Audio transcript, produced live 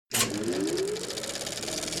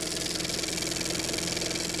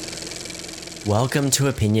Welcome to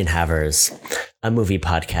Opinion Havers, a movie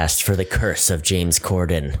podcast for the curse of James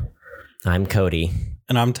Corden. I'm Cody.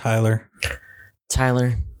 And I'm Tyler.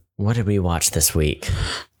 Tyler, what did we watch this week?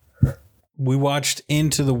 We watched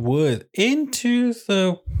Into the Wood. I'm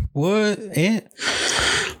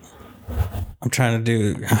trying to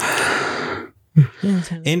do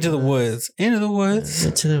Into the Woods.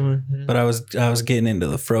 But I was getting into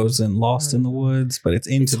the Frozen, Lost in the Woods, but it's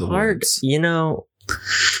Into the Woods. You know,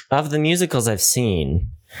 of the musicals I've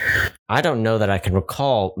seen, I don't know that I can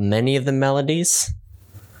recall many of the melodies.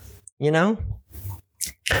 You know?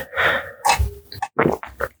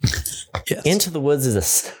 Yes. Into the Woods is a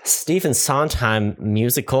Stephen Sondheim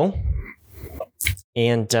musical,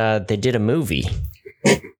 and they did a movie.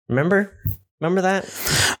 Remember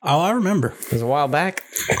that? Oh, I remember. It was a while back.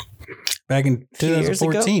 Back in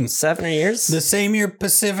 2014. 7 years? The same year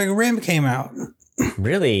Pacific Rim came out.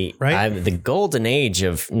 Really? Right? The golden age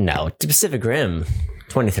of... No, Pacific Rim.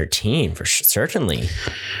 2013, for certainly.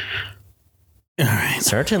 All right.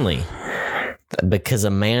 Certainly. Because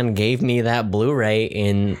a man gave me that Blu-ray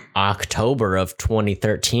in October of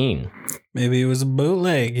 2013. Maybe it was a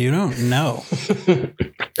bootleg. You don't know.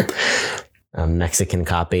 A Mexican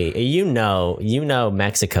copy. You know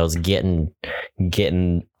Mexico's getting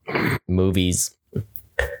movies.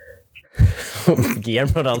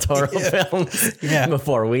 Guillermo del Toro films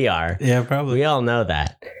before we are. Yeah, probably. We all know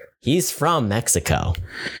that. He's from Mexico.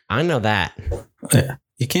 I know that. Yeah.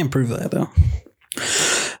 You can't prove that, though.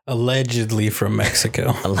 Allegedly from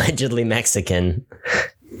Mexico. Allegedly Mexican.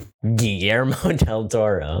 Guillermo del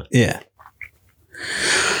Toro. Yeah.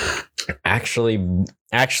 Actually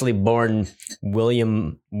born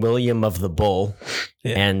William of the Bull.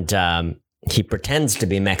 Yeah. And he pretends to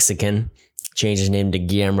be Mexican. Changed his name to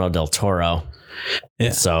Guillermo del Toro.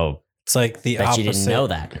 Yeah. So it's like the opposite. You didn't know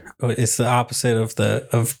that. It's the opposite of the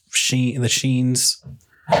Sheens.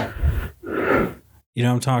 You know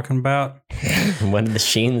what I'm talking about? What did the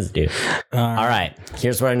Sheens do? All right.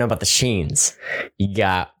 Here's what I know about the Sheens. You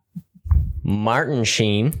got Martin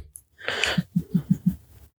Sheen.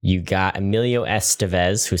 You got Emilio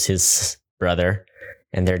Estevez, who's his brother.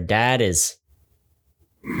 And their dad is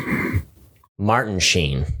Martin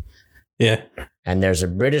Sheen. Yeah. And there's a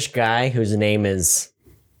British guy whose name is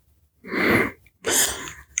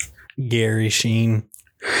Gary Sheen.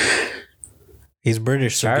 He's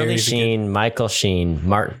British. So Charlie Gary's Sheen, Michael Sheen,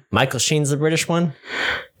 Michael Sheen's the British one.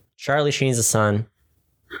 Charlie Sheen's the son.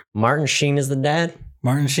 Martin Sheen is the dad.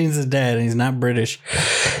 Martin Sheen's the dad, and he's not British.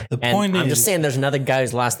 I'm just saying there's another guy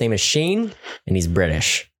whose last name is Sheen, and he's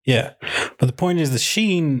British. Yeah. But the point is the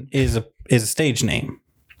Sheen is a stage name.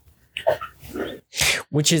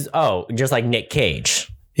 Which is, just like Nick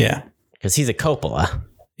Cage. Yeah. Because he's a Coppola.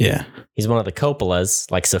 Yeah. He's one of the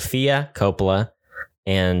Coppolas, like Sofia Coppola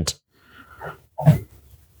and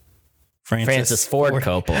Francis Ford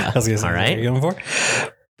Coppola. I was gonna say, all right. What are you going for?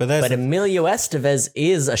 But Emilio Estevez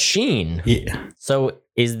is a Sheen. Yeah. So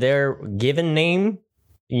is their given name,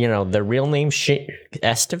 the real name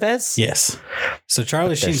Estevez? Yes. So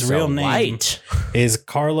Charlie Sheen's real name is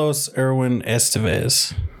Carlos Erwin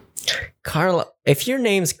Estevez. If your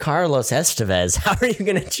name's Carlos Estevez, how are you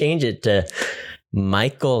going to change it to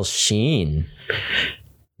Michael Sheen?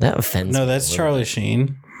 That offends me. No, that's Charlie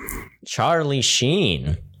Sheen. Charlie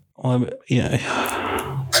Sheen. Well,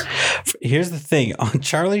 yeah. Here's the thing. On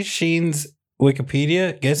Charlie Sheen's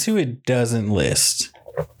Wikipedia, guess who it doesn't list?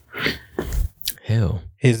 Who?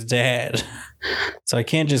 His dad. So I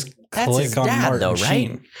can't just click on dad, Martin though,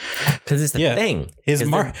 Sheen. Right? Because it's the thing.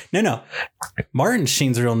 No. Martin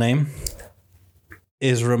Sheen's real name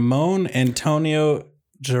is Ramon Antonio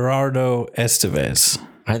Gerardo Estevez.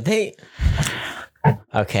 Are they...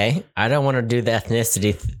 Okay, I don't want to do the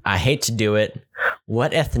ethnicity. I hate to do it.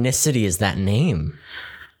 What ethnicity is that name?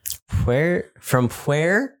 From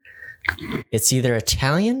where? It's either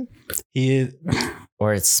Italian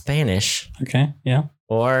or it's Spanish. Okay, yeah.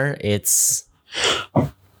 Or it's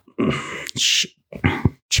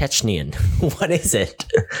Chechnyan. What is it?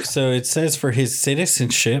 So it says for his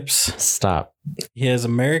citizenships. Stop. He has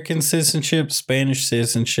American citizenship, Spanish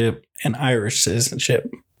citizenship, and Irish citizenship.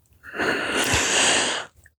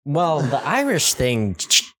 Well, the Irish thing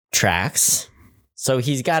tracks. So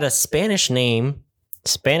he's got a Spanish name,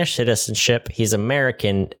 Spanish citizenship. He's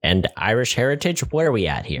American and Irish heritage. Where are we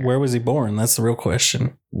at here? Where was he born? That's the real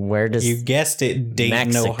question. Where does you guessed it?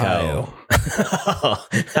 Dayton, Mexico. Ohio.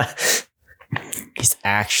 He's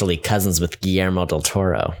actually cousins with Guillermo del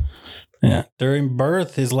Toro. Yeah. During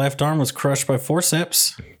birth, his left arm was crushed by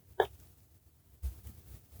forceps.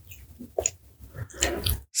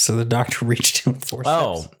 So the doctor reached him with forceps.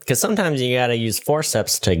 Oh, because sometimes you got to use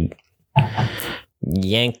forceps to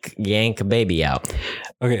Yank a baby out.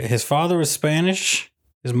 Okay, his father was Spanish.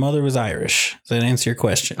 His mother was Irish. Does that answer your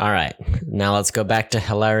question? All right. Now let's go back to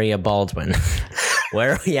Hilaria Baldwin.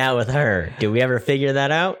 Where are we at with her? Did we ever figure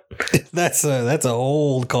that out? That's a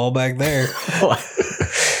old callback there.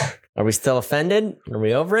 Are we still offended? Are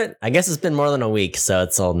we over it? I guess it's been more than a week, so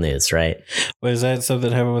it's old news, right? Was that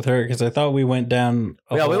something that happened with her? Because I thought we went down.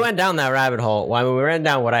 Yeah, we went down that rabbit hole. Well, I mean, we went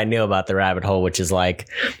down what I knew about the rabbit hole, which is like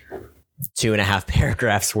 2.5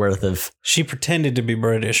 paragraphs worth of. She pretended to be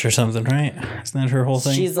British or something, right? Isn't that her whole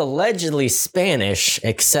thing? She's allegedly Spanish,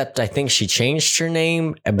 except I think she changed her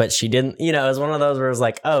name, but she didn't. You know, it was one of those where it was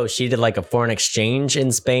like, oh, she did like a foreign exchange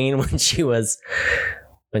in Spain when she was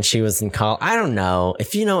in college. I don't know.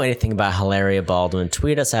 If you know anything about Hilaria Baldwin,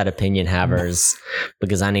 tweet us at Opinion Havers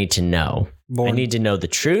because I need to know. I need to know the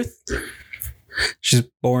truth. She's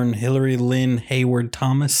born Hillary Lynn Hayward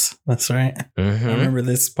Thomas. That's right. Mm-hmm. I remember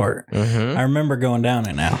this part. Mm-hmm. I remember going down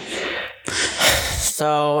it now.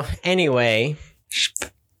 So anyway,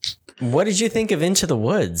 what did you think of Into the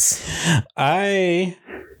Woods? I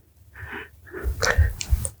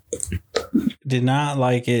did not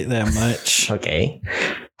like it that much. Okay.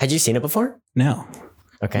 Had you seen it before? No.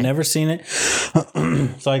 Okay. Never seen it.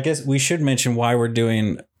 So I guess we should mention why we're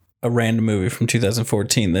doing a random movie from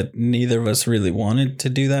 2014 that neither of us really wanted to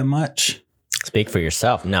do that much. Speak for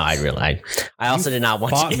yourself. No, I also did not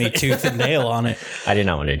want Fought to. me tooth and nail on it. I did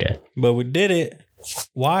not want to do it. But we did it.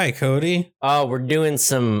 Why, Cody? Oh, we're doing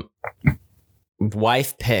some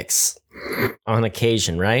wife picks on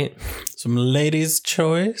occasion, right? Some ladies'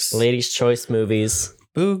 choice. Ladies' choice movies.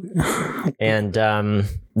 Boog. And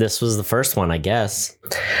this was the first one, I guess.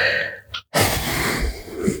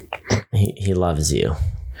 He loves you.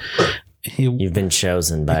 You've been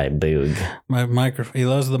chosen by Boog. My microphone. He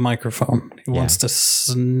loves the microphone. He wants to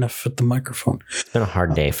sniff at the microphone. It's been a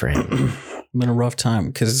hard day for him. Been a rough time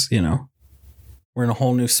because, we're in a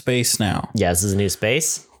whole new space now. Yeah, this is a new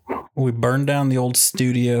space. We burned down the old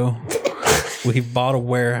studio. We bought a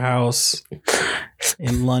warehouse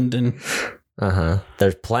in London.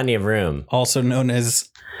 There's plenty of room. Also known as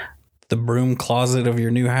the broom closet of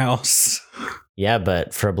your new house. Yeah,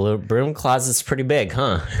 but for a broom closet, it's pretty big,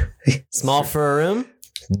 huh? Small for a room,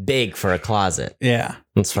 big for a closet. Yeah.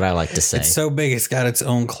 That's what I like to say. It's so big, it's got its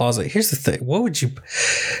own closet. Here's the thing. What would you...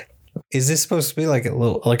 Is this supposed to be like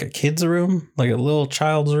a kid's room? Like a little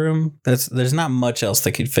child's room? There's not much else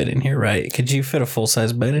that could fit in here, right? Could you fit a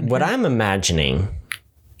full-size bed in here? What I'm imagining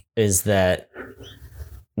is that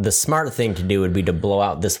the smart thing to do would be to blow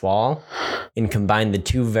out this wall and combine the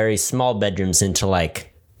two very small bedrooms into like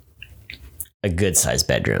a good sized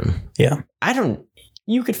bedroom. Yeah.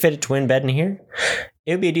 You could fit a twin bed in here.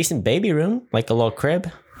 It would be a decent baby room, like a little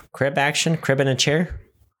crib action, crib and a chair.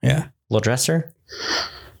 Yeah. Little dresser.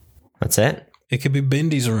 That's it. It could be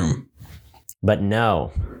Bendy's room. But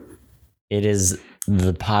no, it is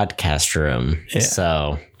the podcast room. Yeah.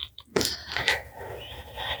 So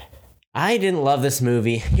I didn't love this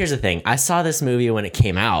movie. Here's the thing. I saw this movie when it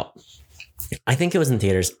came out. I think it was in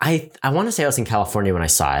theaters. I want to say I was in California when I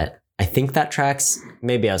saw it. I think that tracks.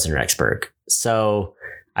 Maybe I was in Rexburg. So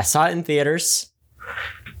I saw it in theaters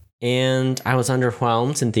and I was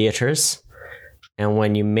underwhelmed in theaters. And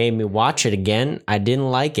when you made me watch it again, I didn't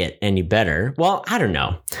like it any better. Well, I don't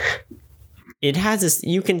know. It has this,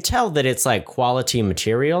 you can tell that it's like quality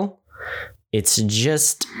material. It's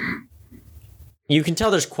just, you can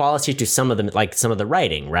tell there's quality to some of them, like some of the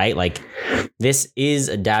writing, right? Like this is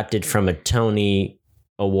adapted from a Tony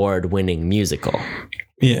Award winning musical.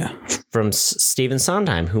 Yeah. From Stephen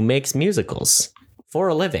Sondheim, who makes musicals for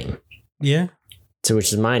a living. Yeah. So,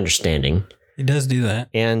 which is my understanding. He does do that.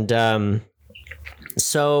 And,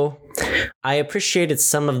 so I appreciated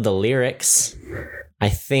some of the lyrics. I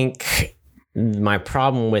think my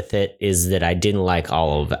problem with it is that I didn't like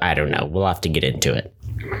all of it. I don't know. We'll have to get into it.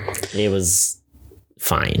 It was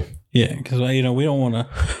fine. Yeah, because we don't want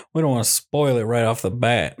to spoil it right off the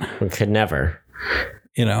bat. We could never.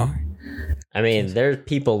 I mean, there's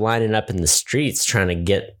people lining up in the streets trying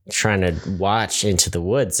to watch Into the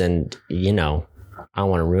Woods, and I don't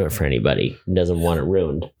want to ruin it for anybody who doesn't want it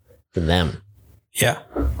ruined for them. Yeah.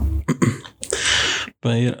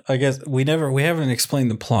 But I guess we haven't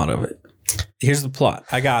explained the plot of it. Here's the plot.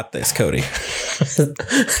 I got this, Cody.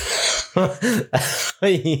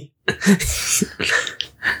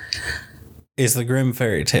 It's the Grimm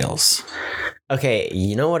fairy tales. Okay,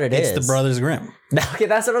 you know what it's the Brothers Grimm. Okay,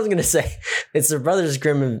 that's what I was going to say. It's the Brothers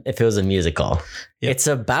Grimm if it was a musical. Yep. It's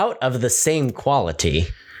about of the same quality.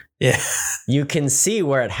 Yeah. You can see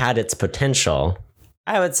where it had its potential.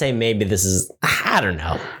 I would say maybe this is, I don't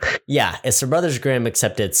know. Yeah, it's the Brothers Grimm,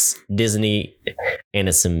 except it's Disney and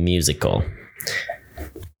it's a musical.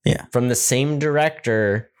 Yeah. From the same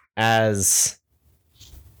director as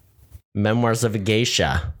Memoirs of a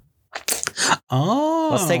Geisha. Oh.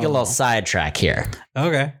 Let's take a little sidetrack here.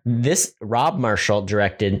 Okay. This Rob Marshall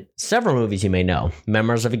directed several movies you may know.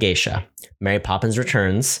 Memoirs of a Geisha, Mary Poppins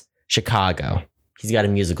Returns, Chicago. He's got a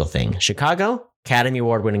musical thing. Chicago, Academy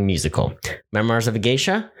Award-winning musical. Memoirs of a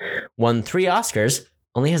Geisha, won 3 Oscars,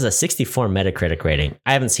 only has a 64 Metacritic rating.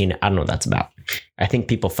 I haven't seen it. I don't know what that's about. I think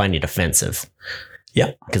people find it offensive.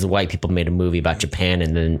 Yeah. Because white people made a movie about Japan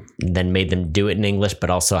and then made them do it in English, but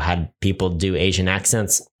also had people do Asian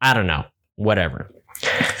accents. I don't know. Whatever.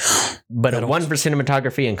 But it won for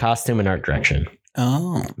cinematography and costume and art direction.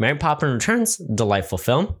 Oh. Mary Poppins Returns, delightful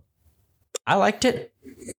film. I liked it.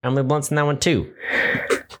 Emily Blunt's in that one too.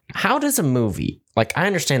 How does a movie, like I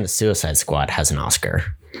understand the Suicide Squad has an Oscar,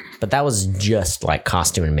 but that was just like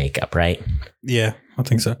costume and makeup, right? Yeah, I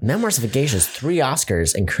think so. Memoirs of a Geisha has 3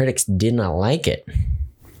 Oscars and critics did not like it.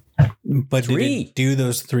 But 3. did it do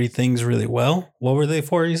those 3 things really well? What were they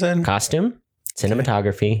for, you said? Costume,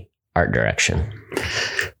 cinematography, art direction.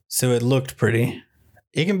 So it looked pretty.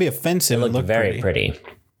 It can be offensive. It looked very pretty,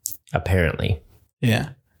 apparently. Yeah.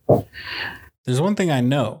 There's one thing I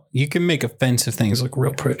know. You can make offensive things look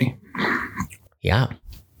real pretty. Yeah.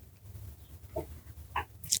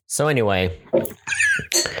 So anyway,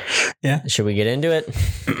 yeah. Should we get into it?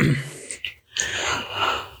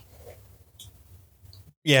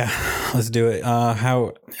 Yeah, let's do it.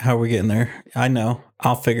 How are we getting there? I know.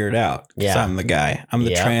 I'll figure it out. Yeah. I'm the guy. I'm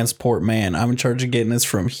the transport man. I'm in charge of getting us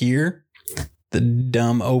from here, the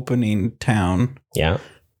dumb opening town,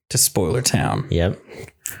 to Spoiler Town. Yep.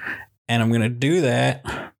 And I'm going to do that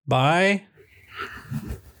by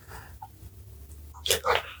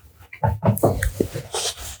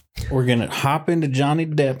we're going to hop into Johnny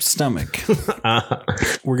Depp's stomach.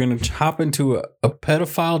 We're going to hop into a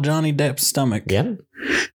pedophile Johnny Depp's stomach. Yep.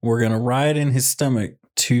 We're going to ride in his stomach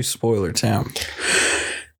to Spoiler Town.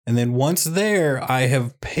 And then once there, I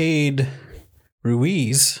have paid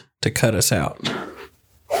Ruiz to cut us out.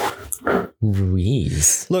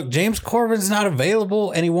 Ruiz. Look, James Corbin's not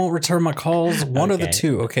available and he won't return my calls. One of the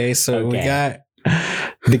two. Okay. So we got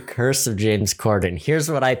The Curse of James Corden. Here's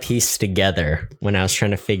what I pieced together when I was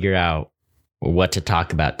trying to figure out what to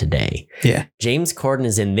talk about today. Yeah. James Corden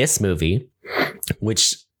is in this movie,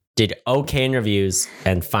 which did okay in reviews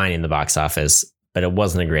and fine in the box office, but it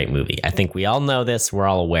wasn't a great movie. I think we all know this. We're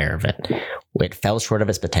all aware of it. It fell short of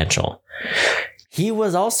its potential. He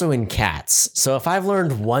was also in Cats. So if I've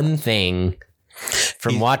learned one thing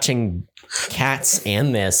from watching Cats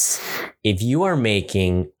and this, if you are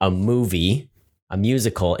making a movie, a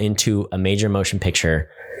musical into a major motion picture,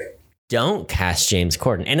 don't cast James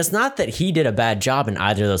Corden. And it's not that he did a bad job in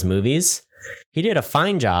either of those movies. He did a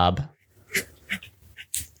fine job.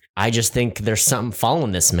 I just think there's something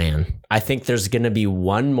following this man. I think there's going to be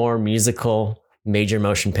one more musical major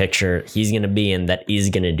motion picture he's going to be in that he's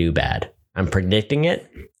going to do bad. I'm predicting it.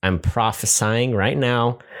 I'm prophesying right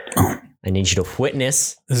now. I need you to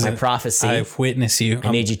witness my prophecy. I've witnessed you.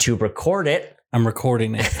 I need you to record it. I'm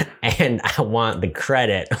recording it. And I want the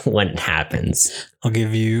credit when it happens. I'll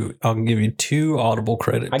give you 2 audible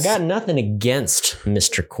credits. I got nothing against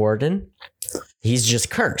Mr. Corden. He's just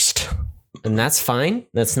cursed. And that's fine.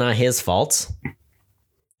 That's not his fault.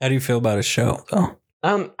 How do you feel about his show, though?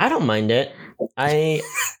 I don't mind it. I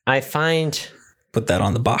find... Put that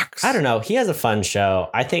on the box. I don't know. He has a fun show.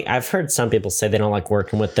 I think I've heard some people say they don't like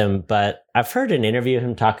working with him, but I've heard an interview of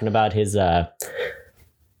him talking about his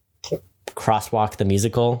Crosswalk the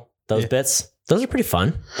musical. Those bits. Those are pretty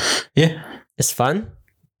fun. Yeah. It's fun.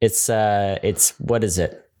 It's what is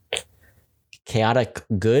it? Chaotic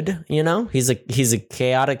good, you know? He's a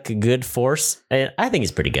chaotic good force. And I think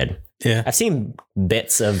he's pretty good. Yeah. I've seen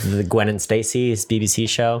bits of the Gwen and Stacy, his BBC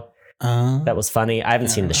show. That was funny. I haven't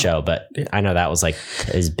seen the show, but I know that was like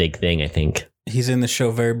his big thing, I think. He's in the show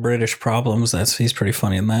Very British Problems. He's pretty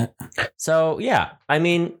funny in that. So, yeah. I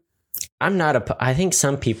mean, I think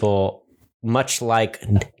some people, much like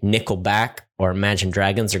Nickelback or Imagine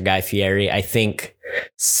Dragons or Guy Fieri, I think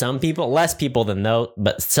some people, less people than those,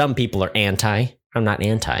 but some people are anti. I'm not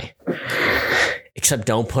anti. Except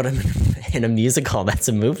don't put him in a musical. That's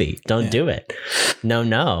a movie. Don't do it.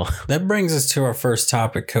 No. That brings us to our first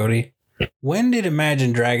topic, Cody. When did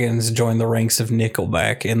Imagine Dragons join the ranks of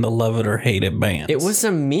Nickelback in the love it or hate it bands? It was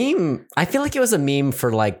a meme. I feel like it was a meme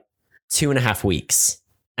for like 2.5 weeks.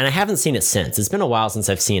 And I haven't seen it since. It's been a while since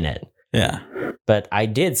I've seen it. Yeah. but I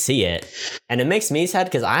did see it, and it makes me sad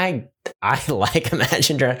because I like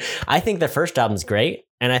Imagine Dragons. I think their first album's great,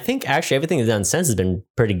 and I think actually everything they've done since has been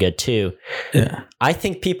pretty good too. Yeah. I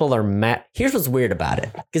think people are mad. Here's what's weird about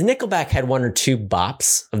it, because Nickelback had one or two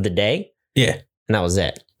bops of the day, Yeah. and that was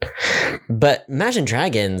it. But Imagine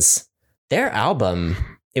Dragons, their album,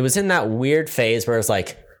 it was in that weird phase where it's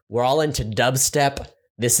like, we're all into dubstep.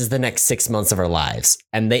 This is the next 6 months of our lives.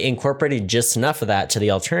 And they incorporated just enough of that to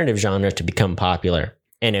the alternative genre to become popular.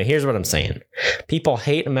 And now here's what I'm saying. People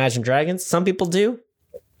hate Imagine Dragons. Some people do.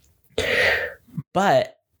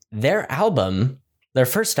 But their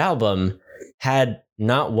first album had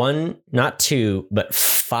not one, not two, but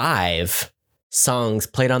 5 songs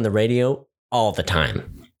played on the radio all the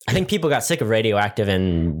time. I think people got sick of Radioactive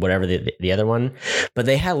and whatever the other one, but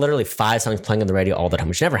they had literally 5 songs playing on the radio all the time,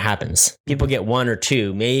 which never happens. People get 1 or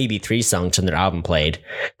 2, maybe 3 songs in their album played.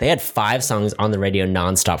 They had 5 songs on the radio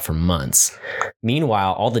nonstop for months.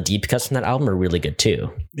 Meanwhile, all the deep cuts from that album are really good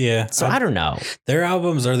too. Yeah. So I don't know. Their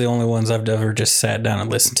albums are the only ones I've ever just sat down and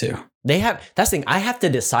listened to. That's the thing. I have to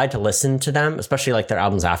decide to listen to them, especially like their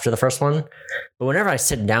albums after the first one. But whenever I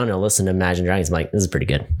sit down and listen to Imagine Dragons, I'm like, this is pretty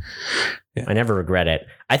good. Yeah. I never regret it.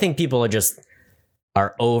 I think people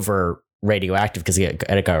are over Radioactive because it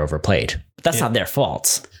got overplayed. But that's not their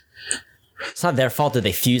fault. It's not their fault that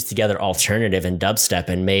they fused together alternative and dubstep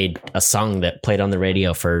and made a song that played on the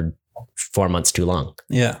radio for 4 months too long.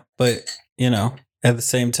 Yeah. But, at the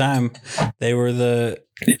same time, they were the,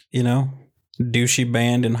 douchey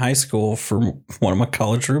band in high school for one of my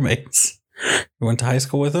college roommates. I went to high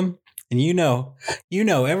school with them. And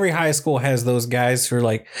every high school has those guys who are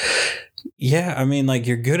like, yeah, I mean, like,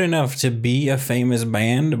 you're good enough to be a famous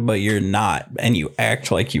band, but you're not, and you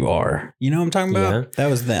act like you are. You know what I'm talking about? Yeah. That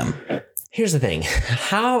was them. Here's the thing.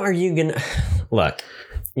 How are you going to... Look,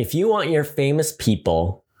 if you want your famous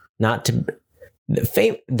people not to...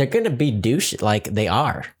 they're going to be douche like they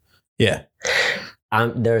are. Yeah.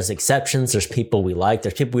 There's exceptions. There's people we like.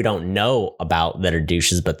 There's people we don't know about that are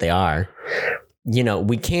douches, but they are.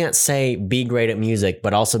 We can't say be great at music,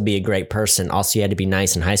 but also be a great person. Also, you had to be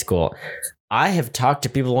nice in high school. I have talked to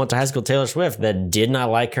people who went to high school Taylor Swift that did not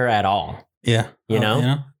like her at all. Yeah. You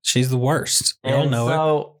know? She's the worst. We all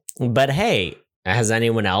know it. But hey, has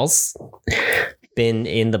anyone else been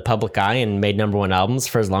in the public eye and made #1 albums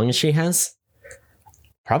for as long as she has?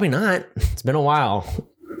 Probably not. It's been a while.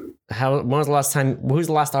 When was the last time? Who's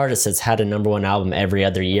the last artist that's had a #1 album every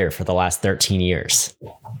other year for the last 13 years?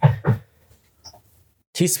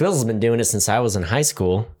 T. Swizzle has been doing it since I was in high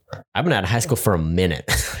school. I've been out of high school for a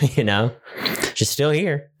minute, She's still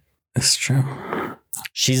here. That's true.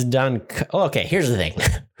 She's done... Oh, okay, here's the thing.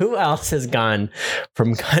 Who else has gone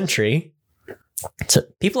from country to...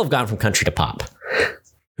 People have gone from country to pop.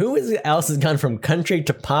 Who else has gone from country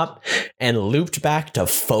to pop and looped back to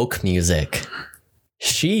folk music?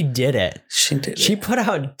 She did it. She put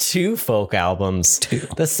out 2 folk albums. 2.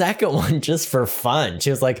 The second one just for fun. She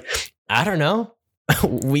was like, I don't know.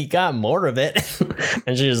 We got more of it.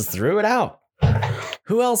 And she just threw it out.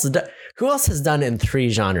 Who else has done it in 3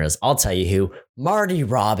 genres? I'll tell you who. Marty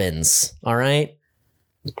Robbins. All right.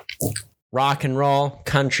 Rock and roll,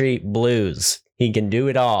 country, blues. He can do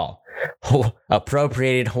it all.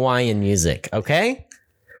 Appropriated Hawaiian music. Okay.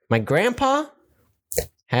 My grandpa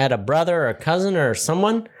had a brother or a cousin or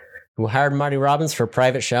someone who hired Marty Robbins for a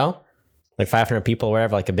private show. Like 500 people,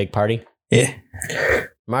 wherever, like a big party. Yeah.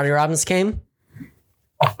 Marty Robbins came,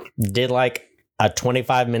 did like a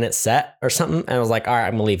 25-minute set or something, and I was like, all right,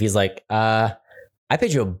 I'm gonna leave. He's like, I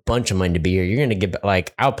paid you a bunch of money to be here. You're gonna get,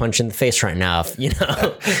 like, I'll punch you in the face right now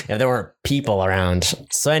if there weren't people around.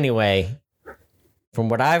 So anyway, from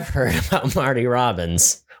what I've heard about Marty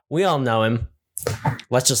Robbins, we all know him.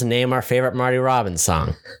 Let's just name our favorite Marty Robbins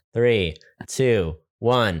song. 3, 2,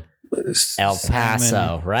 1. El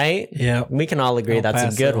Paso, right? Yeah. We can all agree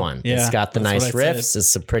that's a good one. Yeah, it's got the nice riffs.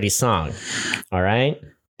 It's a pretty song. All right.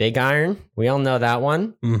 Big Iron. We all know that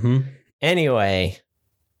one. Mm-hmm. Anyway.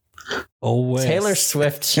 Always. Taylor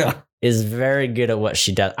Swift is very good at what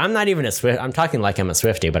she does. I'm not even a Swift. I'm talking like I'm a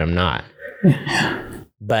Swiftie, but I'm not.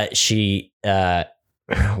 But she, where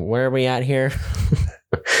are we at here?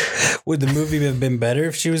 Would the movie have been better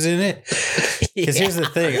if she was in it? Because here's the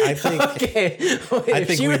thing. I think. Okay. Wait, I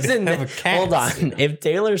think she was in. Hold on. If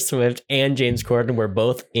Taylor Swift and James Corden were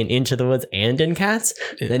both in Into the Woods and in Cats,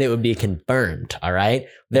 then it would be confirmed. All right.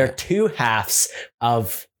 They're 2 halves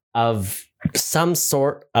of some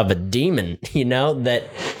sort of a demon, that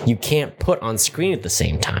you can't put on screen at the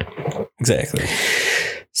same time. Exactly.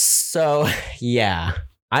 So, yeah.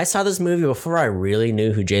 I saw this movie before I really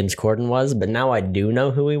knew who James Corden was, but now I do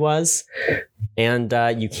know who he was. And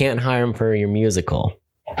you can't hire him for your musical.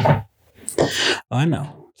 I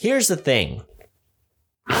know. Here's the thing.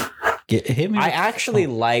 Hit me. I actually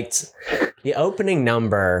liked the opening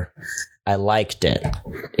number. I liked it.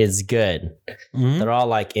 It's good. Mhm. They're all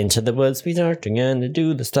like, into the woods, we start again to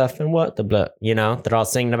do the stuff and what the blah. You know, they're all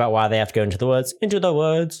singing about why they have to go into the woods. Into the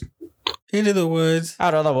woods. Into the woods.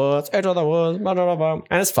 Out of the woods. Into the woods. Blah, blah, blah, blah.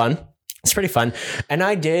 And it's fun. It's pretty fun. And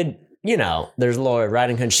I did, you know, there's Laura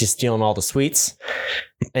Riding Hood. She's stealing all the sweets.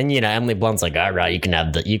 And, you know, Emily Blunt's like, all right, you can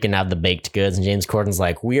have the baked goods. And James Corden's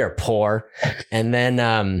like, we are poor. And then,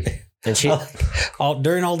 and she,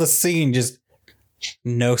 during all the scene, just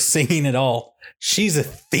no singing at all. She's a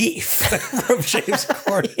thief from James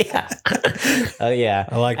Corden. yeah. Oh, yeah.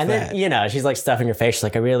 I like and that. then, you know, she's like stuffing her face. She's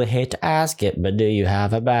like, I really hate to ask it, but do you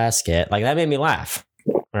have a basket? Like, that made me laugh.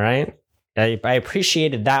 All right. I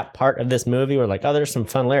appreciated that part of this movie where like, oh, there's some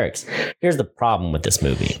fun lyrics. Here's the problem with this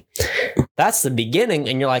movie. That's the beginning.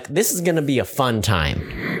 And you're like, this is going to be a fun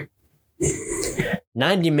time.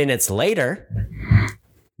 90 minutes later,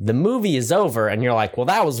 the movie is over. And you're like, well,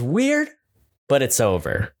 that was weird, but it's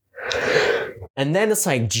over. And then it's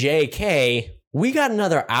like, JK, we got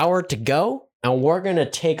another hour to go. And we're going to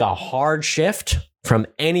take a hard shift from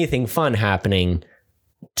anything fun happening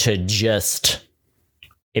to just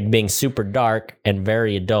it being super dark and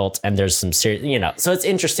very adult, and there's some serious, you know. So it's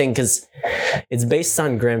interesting because it's based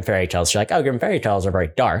on Grimm fairy tales. You're like, oh, Grimm fairy tales are very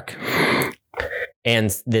dark,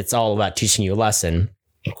 and it's all about teaching you a lesson.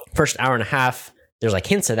 First hour and a half, there's like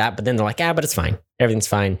hints of that, but then they're like, but it's fine. Everything's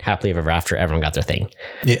fine. Happily ever after. Everyone got their thing.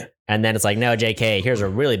 Yeah. And then it's like, no, JK, here's a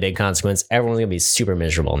really big consequence. Everyone's gonna be super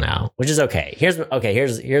miserable now, which is okay. Here's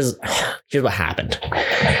what happened.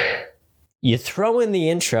 You throw in the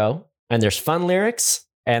intro, and there's fun lyrics.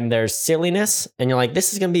 And there's silliness, and you're like,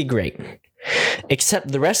 this is going to be great. Except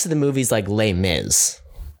the rest of the movie's like Les Mis.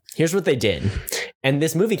 Here's what they did. And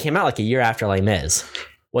this movie came out like a year after Les Mis.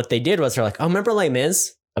 What they did was they're like, oh, remember Les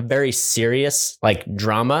Mis? A very serious like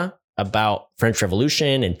drama about French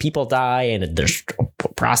Revolution, and people die, and there's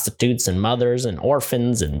prostitutes and mothers and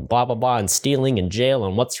orphans and blah, blah, blah, and stealing and jail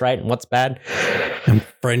and what's right and what's bad. And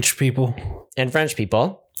French people.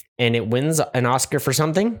 And it wins an Oscar for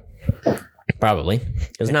something. Probably.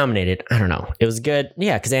 It was nominated. I don't know. It was good.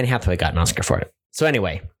 Yeah, because Anne Hathaway got an Oscar for it. So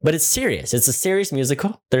anyway, but it's serious. It's a serious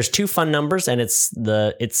musical. There's 2 fun numbers, and it's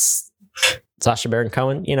Sacha Baron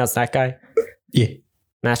Cohen. You know, it's that guy. Yeah.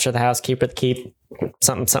 Master of the House, Keeper of the Keep,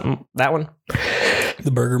 something. That one.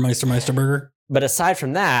 The Burgermeister Burger. But aside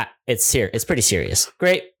from that, it's pretty serious.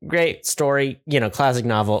 Great story. You know, classic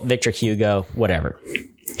novel. Victor Hugo, whatever.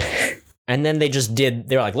 And then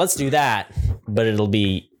they're like, let's do that, but it'll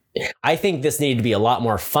be. I think this needed to be a lot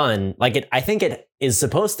more fun. I think it is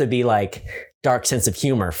supposed to be like dark sense of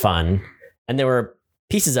humor fun. And there were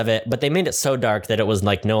pieces of it, but they made it so dark that it was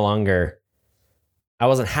like no longer, I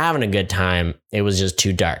wasn't having a good time. It was just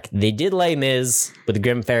too dark. They did Les Mis with the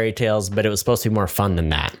Grimm fairy tales, but it was supposed to be more fun than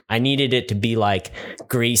that. I needed it to be like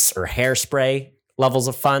Grease or Hairspray levels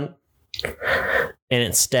of fun. And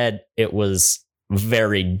instead it was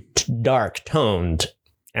very dark toned,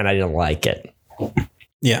 and I didn't like it.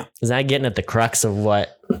 Yeah. Is that getting at the crux of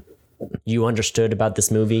what you understood about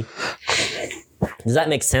this movie? Does that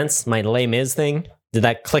make sense? My Les Mis thing? Did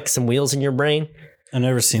that click some wheels in your brain? I've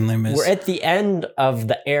never seen Les Mis. We're at the end of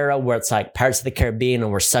the era where it's like Pirates of the Caribbean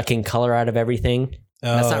and we're sucking color out of everything.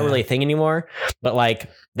 That's not really a thing anymore. But like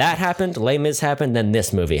that happened, Les Mis happened, then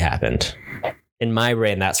this movie happened. In my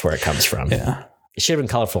brain, that's where it comes from. Yeah. It should have been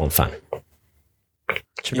colorful and fun.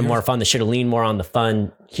 Should have been more fun. They should have leaned more on the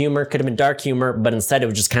fun humor. Could have been dark humor, but instead it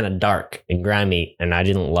was just kind of dark and grimy, and I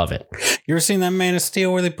didn't love it. You ever seen that Man of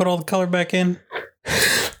Steel where they put all the color back in?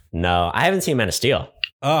 No, I haven't seen Man of Steel.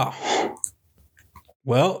 Oh.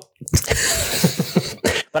 Well.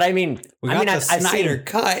 But I mean,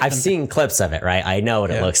 I've seen clips of it, right? I know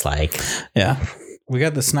what it looks like. Yeah. We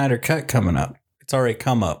got the Snyder Cut coming up. It's already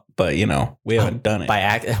come up, but we haven't done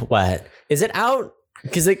it. What? Is it out?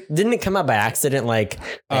 Because didn't it come out by accident? Like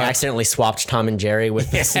they accidentally swapped Tom and Jerry with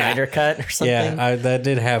the Snyder Cut or something? Yeah, that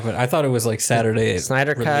did happen. I thought it was like Saturday.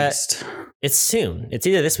 Snyder Cut. It's soon. It's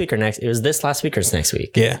either this week or next. It was this last week or it's next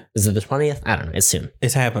week. Yeah. Is it the 20th? I don't know. It's soon.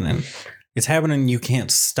 It's happening. It's happening. You can't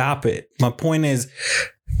stop it. My point is,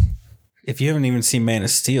 if you haven't even seen Man of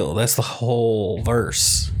Steel, that's the whole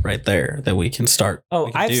verse right there that we can start. Oh,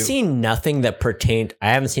 I've seen nothing that pertained. I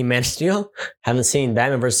haven't seen Man of Steel. Haven't seen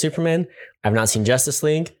Batman vs. Superman. I've not seen Justice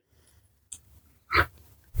League.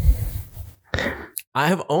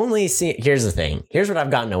 I've only seen. Here's the thing. Here's what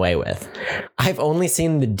I've gotten away with. I've only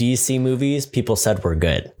seen the DC movies people said were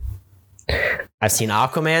good. I've seen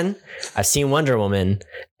Aquaman, I've seen Wonder Woman,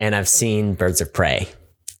 and I've seen Birds of Prey.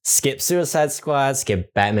 Skip Suicide Squad,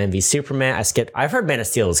 skip Batman v Superman. I've heard Man of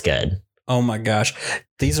Steel is good. Oh my gosh.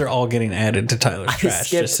 These are all getting added to Tyler's trash,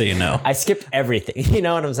 just so you know. I skipped everything. You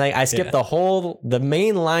know what I'm saying? I skipped the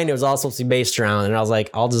main line it was all supposed to be based around, and I was like,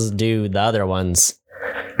 I'll just do the other ones.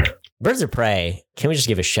 Birds of Prey. Can we just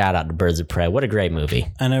give a shout out to Birds of Prey? What a great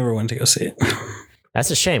movie. I never went to go see it. That's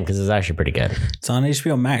a shame because it's actually pretty good. It's on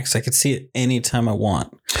HBO Max. I could see it anytime I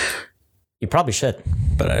want. You probably should.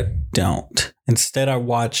 But I don't. Instead, I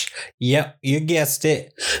watch, yep, you guessed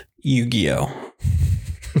it, Yu-Gi-Oh!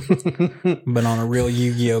 But on a real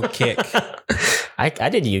Yu-Gi-Oh! Kick. I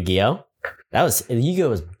did Yu-Gi-Oh! Yu-Gi-Oh!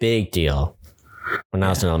 Was a big deal when I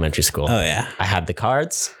was in elementary school. Oh, yeah. I had the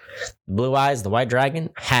cards, the blue eyes, the white dragon,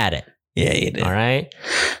 had it. Yeah, you did. All right.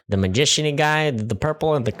 The magician guy, the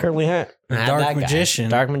purple and the curly hair. Dark magician.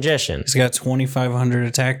 Dark magician. He's got 2,500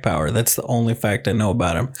 attack power. That's the only fact I know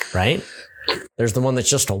about him. Right? There's the one that's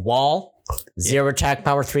just a wall. 0 attack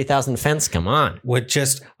power, 3,000 defense. Come on. I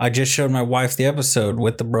just showed my wife the episode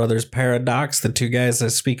with the brothers Paradox, the two guys that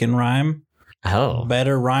speak in rhyme. Oh.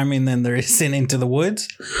 Better rhyming than there is in Into the Woods.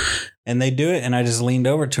 And they do it. And I just leaned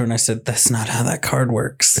over to her and I said, that's not how that card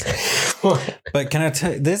works. But can I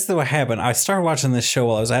tell you, this is what happened. I started watching this show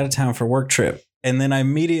while I was out of town for a work trip. And then I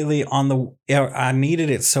immediately I needed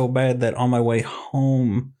it so bad that on my way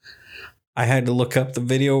home, I had to look up the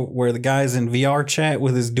video where the guy's in VR chat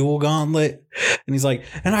with his dual gauntlet. And he's like,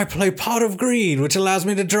 and I play Pot of Greed, which allows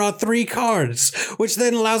me to draw 3 cards, which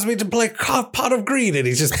then allows me to play Pot of Greed. And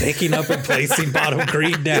he's just picking up and placing Pot of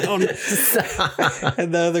Greed down.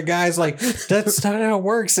 And the other guy's like, that's not how it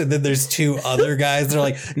works. And then there's 2 other guys that are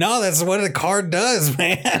like, no, that's what a card does,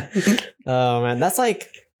 man. Oh, man. That's like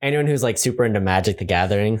anyone who's like super into Magic the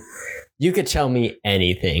Gathering. You could tell me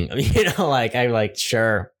anything. You know, like, I'm like,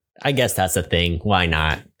 sure. I guess that's a thing. Why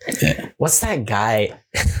not? Yeah. What's that guy?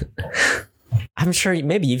 I'm sure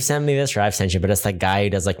maybe you've sent me this or I've sent you, but it's that guy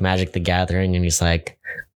who does like Magic the Gathering and he's like,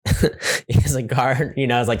 he's a guard, you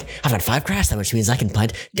know, it's like, I've got 5 grass, which means I can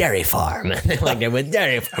plant dairy farm. And like with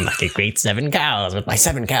dairy farm, I can create 7 cows with my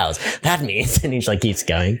 7 cows. That means, and he just like keeps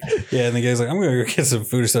going. Yeah. And the guy's like, I'm going to go get some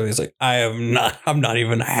food or something. He's like, I'm not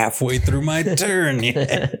even halfway through my turn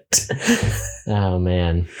yet. Oh,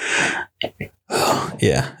 man.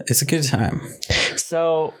 Yeah, it's a good time.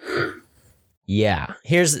 So, yeah,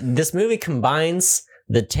 this movie combines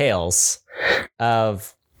the tales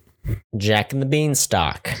of Jack and the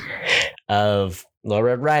Beanstalk, of Little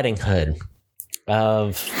Red Riding Hood,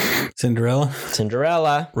 of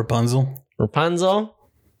Cinderella, Rapunzel,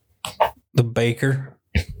 the baker.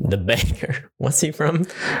 What's he from?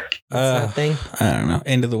 What's that thing? I don't know.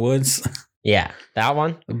 Into the Woods. Yeah, that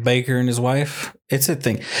one. The baker and his wife. It's a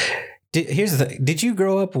thing. Here's the thing. Did you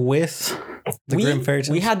grow up with the Grimm fairy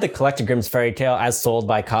tales? We had the collected Grimm's fairy tale as sold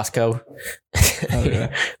by Costco. Oh,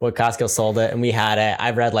 yeah. When Costco sold it, and we had it.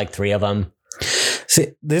 I've read like 3 of them. See,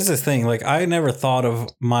 this is the thing. Like, I never thought of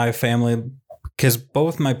my family because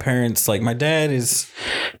both my parents, like my dad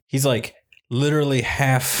he's like literally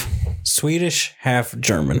half Swedish, half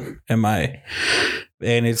German. And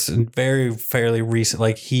it's fairly recent.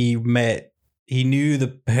 Like he knew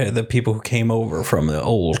the people who came over from the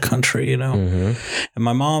old country, you know. Mm-hmm. And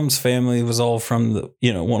my mom's family was all from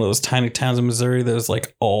one of those tiny towns in Missouri that was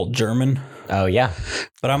like all German. Oh yeah.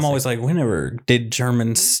 But I'm always like, we never did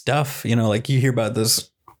German stuff, you know, like you hear about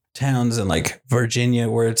those towns in like Virginia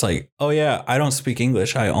where it's like, oh yeah, I don't speak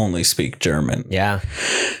English, I only speak German. Yeah.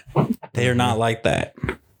 They're not like that.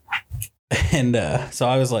 And so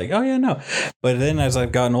I was like, oh, yeah, no. But then as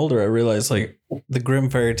I've gotten older, I realized like the Grimm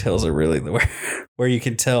fairy tales are really where you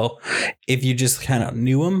can tell if you just kind of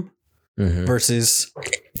knew them versus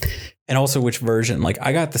and also which version. Like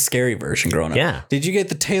I got the scary version growing up. Yeah. Did you get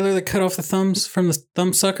the tailor that cut off the thumbs from the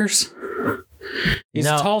thumb suckers? He's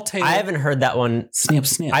a tall tailor. I haven't heard that one. Snip,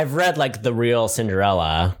 snip. I've read like the real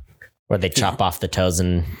Cinderella where they chop off the toes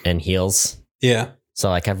and heels. Yeah. So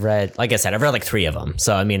like I've read like 3 of them.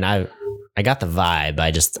 So I mean I got the vibe.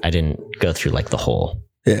 I didn't go through like the whole.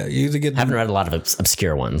 Yeah, you either get. Haven't read a lot of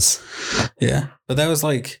obscure ones. Yeah, but that was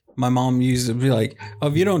like my mom used to be like, "Oh,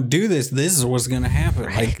 if you don't do this, this is what's gonna happen."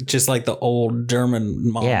 Right. Like just like the old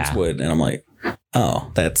German moms would, and I'm like,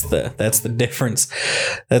 "Oh, that's the difference.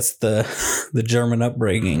 That's the German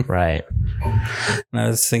upbringing." Right. And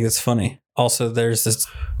I just think it's funny. Also, there's this.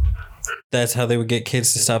 That's how they would get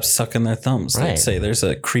kids to stop sucking their thumbs. Right. They'd say there's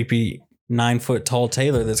a creepy 9-foot tall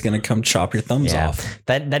tailor that's going to come chop your thumbs off.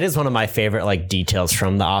 That is one of my favorite like details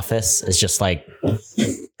from The Office. Is just like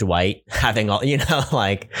Dwight having all,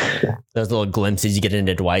 like those little glimpses you get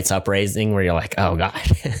into Dwight's upraising where you're like, oh God,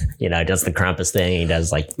 does the Krampus thing. He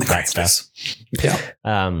does like that stuff.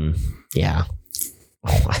 Yeah. Yeah.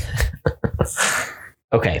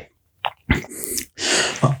 Okay.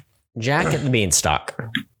 Jack at the Beanstalk.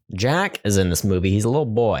 Jack is in this movie. He's a little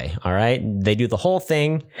boy. All right. They do the whole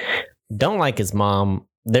thing. Don't like his mom.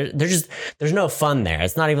 There's no fun there.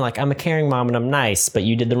 It's not even like I'm a caring mom and I'm nice, but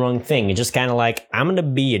you did the wrong thing. It's just kind of like I'm going to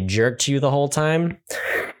be a jerk to you the whole time.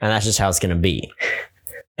 And that's just how it's going to be.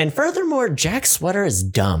 And furthermore, Jack's sweater is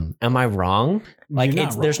dumb. Am I wrong? Like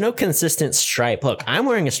there's no consistent stripe. Look, I'm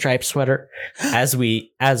wearing a striped sweater as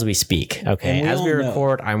we speak. Okay. As we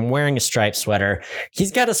record, I'm wearing a striped sweater.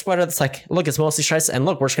 He's got a sweater that's like, look, it's mostly stripes. And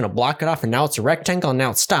look, we're just going to block it off. And now it's a rectangle and now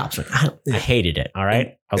it stops. Like, I hated it. All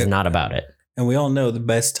right. I was not about it. And we all know the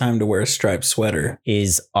best time to wear a striped sweater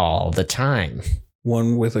is all the time.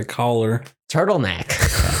 One with a collar. Turtleneck.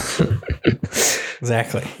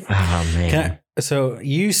 Exactly. Oh, man. So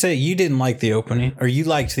you say you didn't like the opening, or you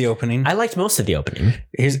liked the opening? I liked most of the opening.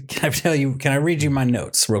 Can I read you my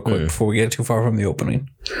notes real quick before we get too far from the opening?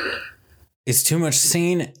 It's too much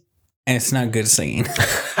scene, and it's not good singing.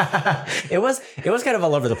 It was kind of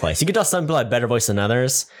all over the place. You could tell some people had better voice than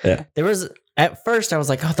others. Yeah. There was, at first I was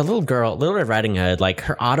like, oh, the little girl, Little Red Riding Hood, like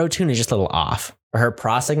her auto tune is just a little off. Or her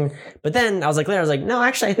processing. But then I was like, no,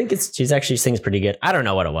 actually, I think she actually sings pretty good. I don't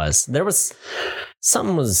know what it was.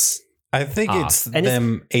 Something was. I think off. it's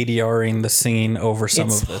them ADRing the scene over some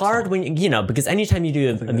of the. It's hard when because anytime you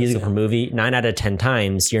do a musical movie, 9 out of 10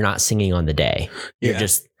 times you're not singing on the day.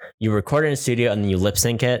 You record it in a studio and then you lip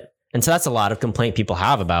sync it. And so that's a lot of complaint people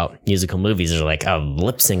have about musical movies. They're like, oh,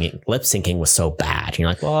 lip syncing was so bad. And you're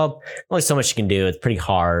like, well, only so much you can do. It's pretty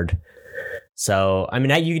hard. So I mean,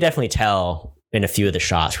 you can definitely tell in a few of the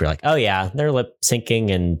shots where you're like, oh yeah, they're lip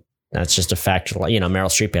syncing, and that's just a fact. Meryl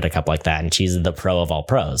Streep had a couple like that, and she's the pro of all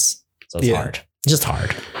pros. So it's hard. Just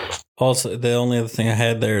hard. Also, the only other thing I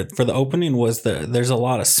had there for the opening was there's a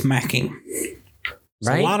lot of smacking.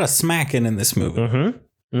 There's a lot of smacking in this movie.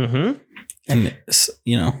 Mm-hmm. Mm-hmm. And,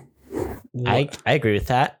 I agree with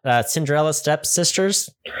that. Cinderella stepsisters.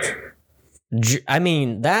 I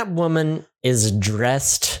mean, that woman is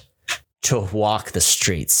dressed to walk the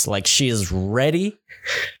streets. Like she is ready.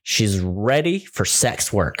 She's ready for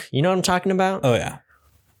sex work. You know what I'm talking about? Oh, yeah.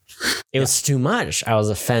 It was too much. I was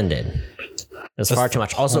offended. It was far too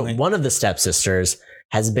much. Also, one of the stepsisters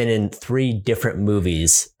has been in 3 different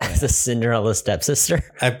movies as the Cinderella stepsister.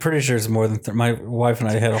 I'm pretty sure it's more than my wife and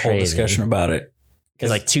I had a whole discussion about it. It's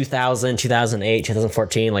like 2000, 2008,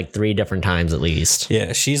 2014, like 3 different times at least.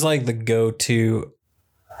 Yeah, she's like the go-to.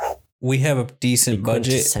 We have a decent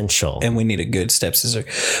budget, essential, and we need a good stepsister.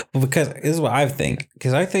 Well, because this is what I think.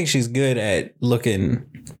 Because I think she's good at looking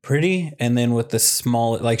pretty, and then with the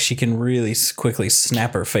small, like she can really quickly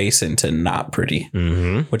snap her face into not pretty,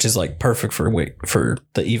 which is like perfect for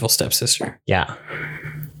the evil stepsister. Yeah,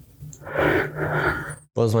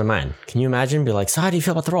 blows my mind. Can you imagine? Be like, so how do you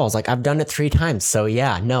feel about the roles? Like I've done it 3 times, so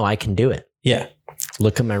yeah, no, I can do it. Yeah.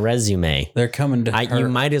 Look at my resume. They're coming to her. I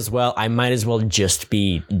might as well just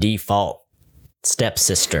be default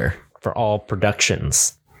stepsister for all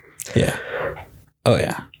productions. Yeah. Oh,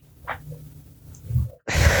 yeah.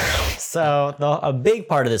 So a big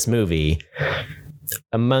part of this movie,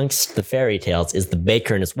 amongst the fairy tales, is the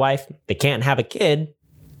baker and his wife. They can't have a kid.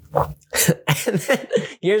 And then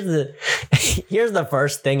here's the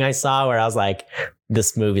first thing I saw where I was like,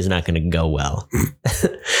 this movie's not going to go well.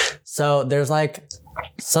 So there's like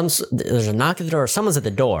there's a knock at the door. Someone's at the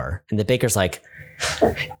door, and the baker's like,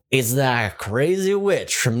 "Is that crazy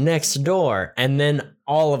witch from next door?" And then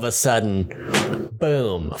all of a sudden,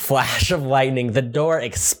 boom! Flash of lightning. The door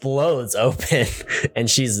explodes open, and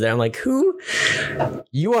she's there. I'm like, "Who?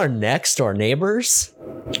 You are next door neighbors?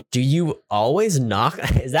 Do you always knock?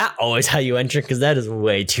 Is that always how you enter? Because that is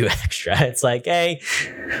way too extra." It's like, hey,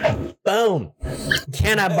 boom.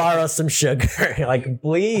 Can I borrow some sugar? Like,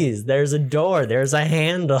 please, there's a door. There's a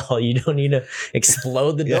handle. You don't need to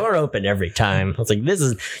explode the door open every time. I was like,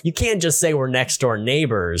 you can't just say we're next door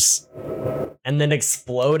neighbors and then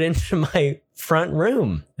explode into my front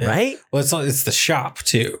room, right? Well, it's the shop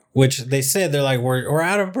too, which they said they're like we're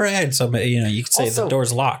out of bread. So you could say also, the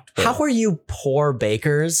door's locked. How are you poor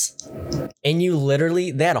bakers? And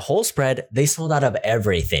they had a whole spread. They sold out of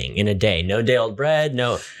everything in a day. No day old bread,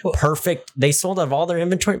 perfect. They sold out of all their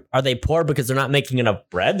inventory. Are they poor because they're not making enough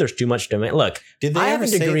bread? There's too much demand. Look, I have a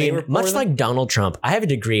degree, much like Donald Trump. I have a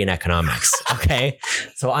degree in economics. Okay,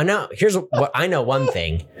 So here's what I know one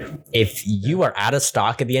thing. If you are out of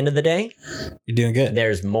stock at the end of the day, You're doing good.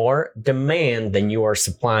 there's more demand than you are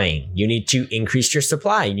supplying. You need to increase your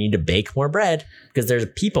supply. You need to bake more bread because there's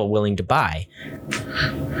people willing to buy.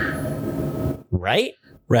 Right?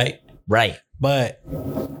 Right. Right. But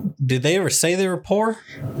did they ever say they were poor?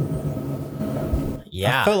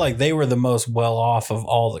 Yeah. I felt like they were the most well off of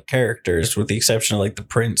all the characters, with the exception of like the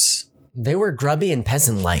prince. They were grubby and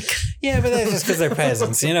peasant-like. Yeah, but that's just because they're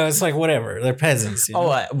peasants. You know, it's like whatever. They're peasants. You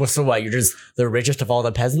know? Well, so what? You're just the richest of all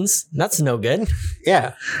the peasants? That's no good.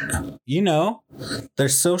 Yeah. You know, they're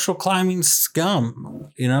social climbing scum,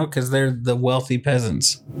 you know, because they're the wealthy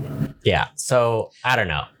peasants. Yeah. So I don't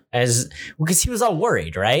know. Because he was all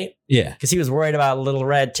worried, right? Yeah. Because he was worried about Little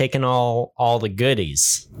Red taking all the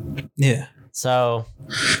goodies. Yeah. So,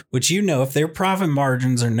 Which, you know, if their profit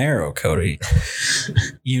margins are narrow, Cody,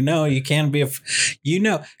 you know, you can't be if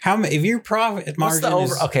your profit margin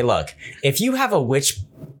is okay, look, if you have a witch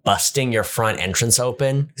busting your front entrance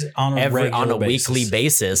open on a weekly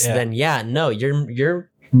basis, Yeah. then your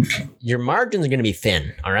margins are going to be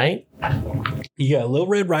thin. All right. You got Little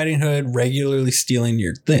Red Riding Hood regularly stealing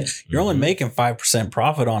your thing. You're only making 5%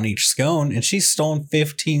 profit on each scone, and she's stolen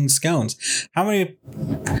 15 scones. How many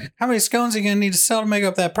scones are you gonna need to sell to make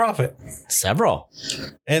up that profit? Several.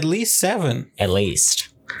 At least 7. At least.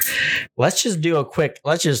 Let's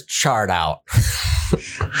just chart out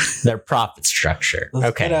their profit structure. Let's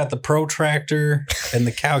Okay. get out the protractor and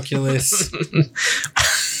the calculus.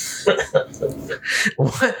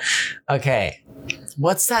 What? Okay.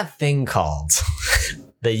 What's that thing called?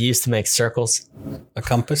 They used to make circles? A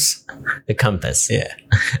compass. The compass. Yeah.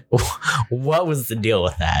 What was the deal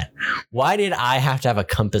with that? Why did I have to have a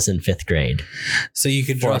compass in 5th grade? So you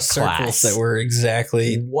could draw For a circles class. that were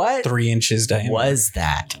exactly What 3 inches diameter. was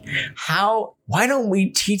that? Why don't we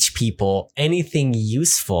teach people anything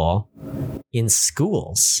useful in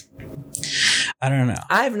schools? I don't know.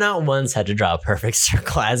 I've not once had to draw a perfect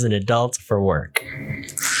circle as an adult for work.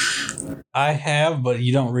 I have, but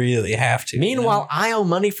you don't really have to. Meanwhile, I owe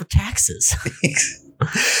money for taxes.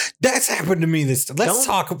 That's happened to me this time. Let's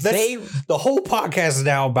talk. The whole podcast is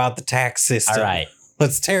now about the tax system. All right.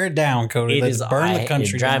 Let's tear it down, Cody. Let's burn the country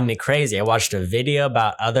It's driving down. me crazy. I watched a video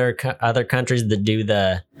about other countries that do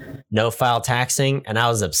the no file taxing, and I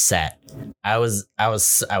was upset. I was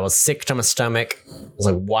sick to my stomach. I was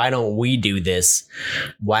like, why don't we do this?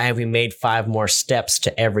 Why have we made 5 more steps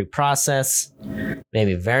to every process? Made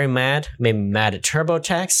me very mad. Made me mad at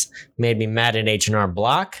TurboTax. Made me mad at H&R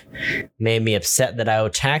Block. Made me upset that I owe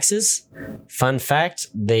taxes. Fun fact,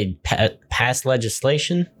 they passed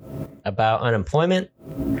legislation about unemployment.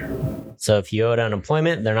 So if you owed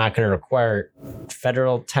unemployment, they're not going to require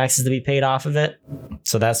federal taxes to be paid off of it.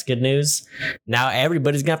 So that's good news. Now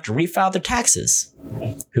everybody's going to have to refile their taxes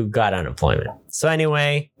who got unemployment. So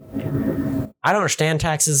anyway, I don't understand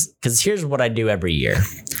taxes because here's what I do every year.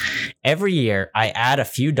 Every year, I add a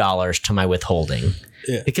few dollars to my withholding.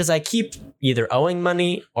 Yeah. Because I keep either owing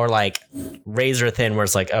money or like razor thin where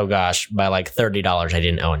it's like, oh gosh, by like $30, I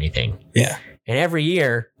didn't owe anything. Yeah. And every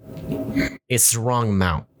year, it's the wrong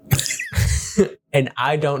amount. And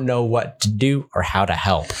I don't know what to do or how to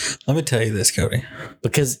help Let me tell you this, Cody.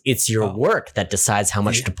 because it's your work that decides how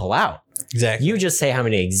much to pull out. Exactly. You just say how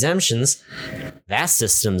many exemptions. That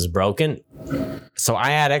system's broken. So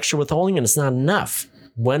I add extra withholding and it's not enough.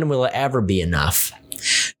 When will it ever be enough?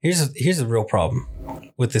 Here's the real problem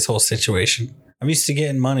with this whole situation. I'm used to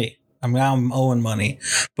getting money. Now I'm owing money.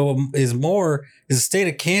 But what is the state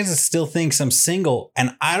of Kansas still thinks I'm single,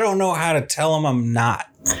 and I don't know how to tell them I'm not.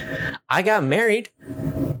 I got married.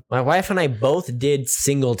 My wife and I both did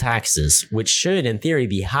single taxes, which should, in theory,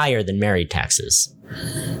 be higher than married taxes.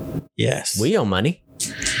 Yes. We owe money.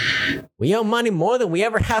 We owe money more than we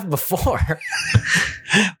ever have before.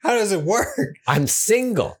 How does it work? I'm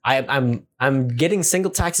single. I'm getting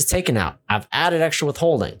single taxes taken out. I've added extra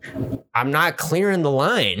withholding. I'm not clearing the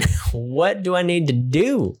line. What do I need to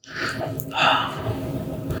do?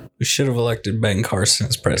 We should have elected Ben Carson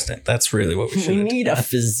as president. That's really what we should We have need a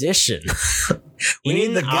physician. We need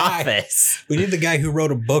in the guy. office. We need the guy who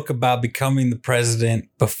wrote a book about becoming the president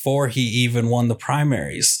before he even won the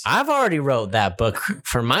primaries. I've already wrote that book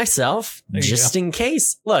for myself, There you just in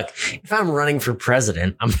case. Look, if I'm running for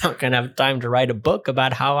president, I'm not going to have time to write a book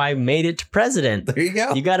about how I made it to president. There you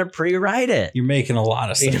go. You got to pre-write it. You're making a lot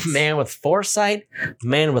of You need sense. a man with foresight, a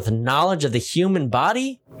man with knowledge of the human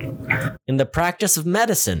body in the practice of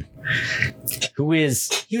medicine, he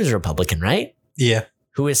was a Republican, right? Yeah.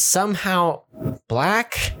 Who is somehow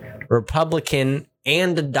black, Republican,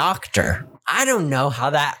 and a doctor. I don't know how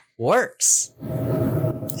that works.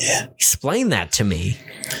 Yeah. Explain that to me.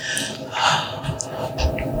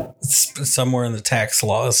 It's somewhere in the tax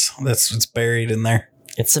laws. It's buried in there.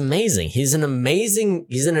 It's amazing. He's in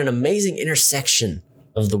an amazing intersection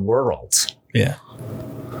of the world. Yeah.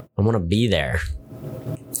 I want to be there.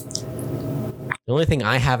 The only thing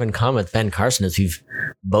I have in common with Ben Carson is we've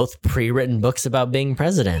both pre-written books about being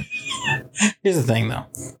president. Here's the thing, though.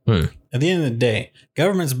 At the end of the day,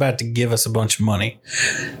 government's about to give us a bunch of money.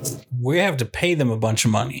 We have to pay them a bunch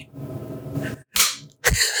of money.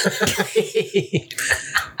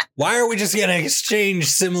 Why are we just going to exchange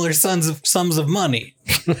similar sums of money?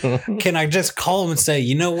 Can I just call them and say,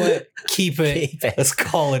 you know what? Keep it. Let's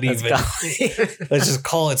call it even. Let's just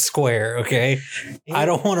call it square, okay? I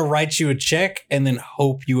don't want to write you a check and then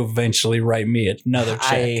hope you eventually write me another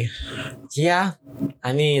check.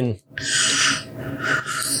 I mean,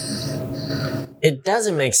 it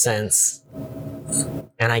doesn't make sense.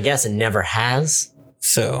 And I guess it never has.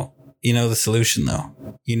 So, you know the solution, though.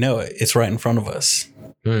 You know it. It's right in front of us.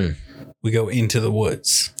 We go into the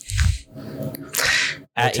woods.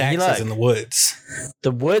 Taxes in the woods.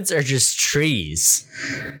 The woods are just trees.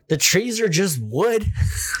 The trees are just wood.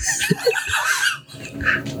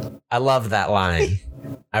 I love that line.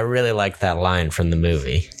 I really like that line from the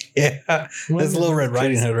movie. Yeah. That's Little Red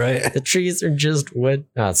Riding Hood, right? The trees are just wood.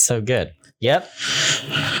 Oh, it's so good. Yep.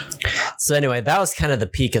 So anyway, that was kind of the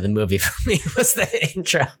peak of the movie for me, was the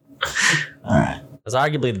intro. All right. It was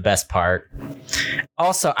arguably the best part.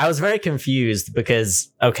 Also, I was very confused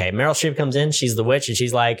because, okay, Meryl Streep comes in, she's the witch, and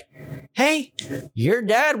she's like, hey, your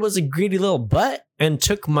dad was a greedy little butt and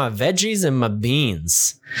took my veggies and my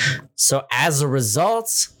beans. So as a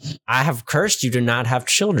result, I have cursed you to not have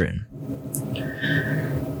children.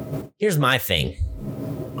 Here's my thing.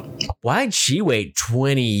 Why'd she wait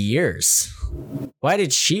 20 years? Why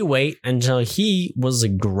did she wait until he was a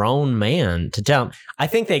grown man to tell him? I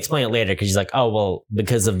think they explain it later because she's like, oh, well,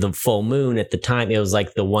 because of the full moon at the time, it was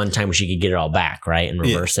like the one time she could get it all back, right? And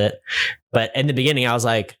reverse it. But in the beginning, I was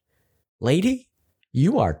like, lady,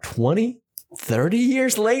 you are 20, 30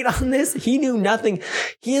 years late on this? He knew nothing.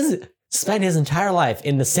 He has spent his entire life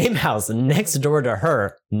in the same house next door to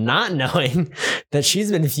her, not knowing that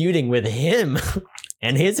she's been feuding with him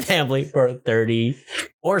and his family for 30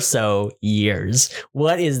 or so years.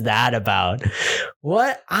 What is that about?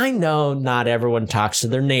 What? I know not everyone talks to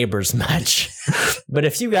their neighbors much, but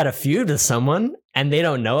if you got a feud with someone and they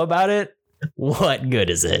don't know about it, what good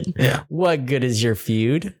is it? Yeah. What good is your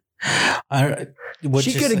feud?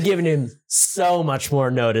 She could have given him so much more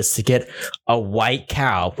notice to get a white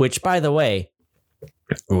cow, which, by the way,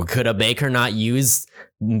 could a baker not use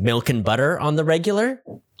milk and butter on the regular?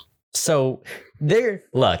 So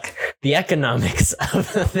look, the economics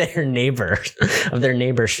of their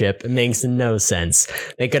neighborship makes no sense.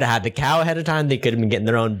 They could have had the cow ahead of time. They could have been getting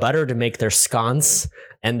their own butter to make their scones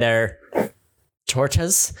and their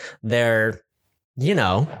tortas, their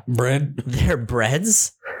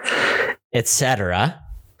breads, etc.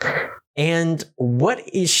 And what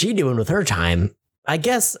is she doing with her time? I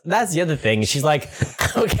guess that's the other thing. She's like,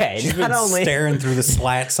 okay, she's not only staring through the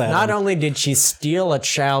slats at not only did she steal a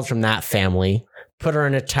child from that family, put her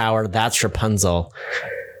in a tower, that's Rapunzel,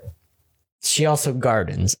 she also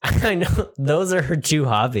gardens. I know those are her two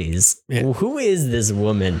hobbies. Yeah. Who is this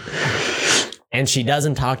woman? And she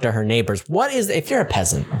doesn't talk to her neighbors. If you're a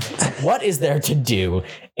peasant, what is there to do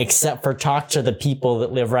except for talk to the people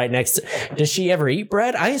that live right next to? Does she ever eat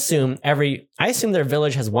bread? I assume their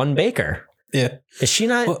village has one baker. Yeah. Is she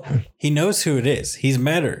not? Well, he knows who it is. He's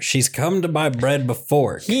met her. She's come to buy bread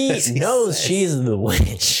before. He knows she's the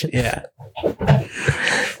witch. Yeah.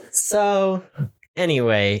 So,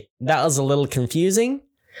 anyway, that was a little confusing.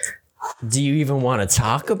 Do you even want to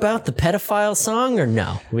talk about the pedophile song or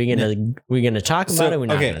no? We're gonna talk about it. We're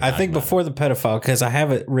not okay, I think before the pedophile, because I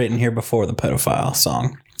have it written here before the pedophile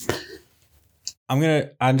song.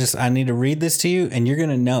 I need to read this to you, and you're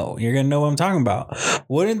gonna know what I'm talking about.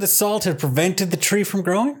 Wouldn't the salt have prevented the tree from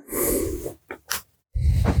growing?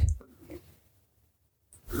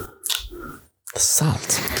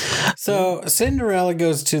 Salt. So Cinderella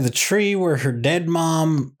goes to the tree where her dead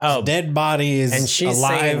dead body is and she's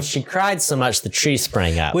alive. Saying she cried so much the tree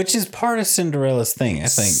sprang up, which is part of Cinderella's thing. I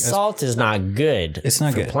think salt is not good. It's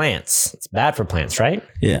not for good. Plants. It's bad for plants, right?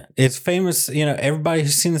 Yeah, it's famous. Everybody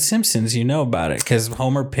who's seen The Simpsons, about it because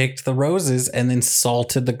Homer picked the roses and then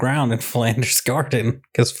salted the ground in Flanders' garden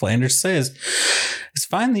because Flanders says, "It's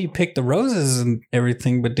fine that you picked the roses and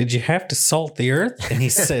everything, but did you have to salt the earth?" And he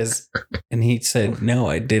said, "No,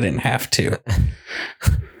 I didn't have to."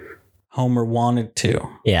 Homer wanted to.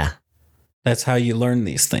 Yeah. That's how you learn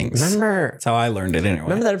these things. That's how I learned it anyway.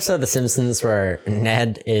 Remember that episode of The Simpsons where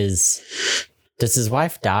Ned does his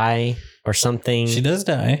wife die or something? She does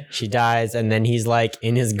die. She dies, and then he's like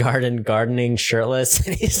in his gardening shirtless,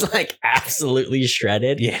 and he's like absolutely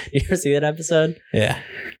shredded. Yeah. You ever see that episode? Yeah.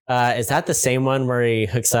 Is that the same one where he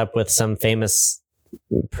hooks up with some famous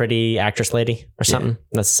pretty actress lady or something?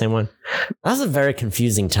 That's the same one. That was a very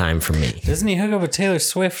confusing time for me. Doesn't he hook up with Taylor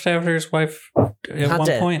Swift after his wife at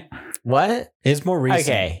one point? What? It's more recent.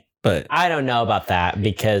 Okay. But I don't know about that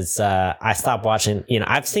because I stopped watching.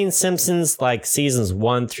 I've seen Simpsons like seasons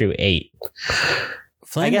 1 through 8.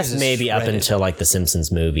 Flanders I guess maybe up shredded. until like the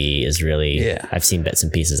Simpsons movie is really. Yeah. I've seen bits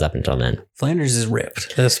and pieces up until then. Flanders is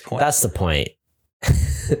ripped at this point. That's the point.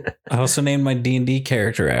 I also named my D&D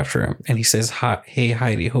character after him, and he says, "Hey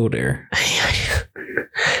Heidi ho there."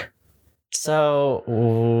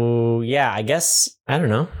 So yeah, I guess I don't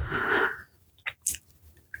know.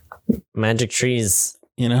 Magic trees,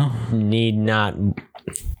 need not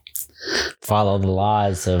follow the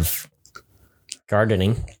laws of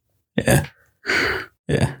gardening. Yeah.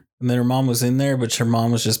 Yeah. And then her mom was in there, but her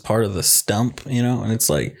mom was just part of the stump, and it's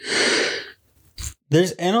like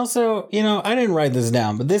and also, I didn't write this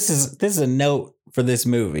down, but this is a note for this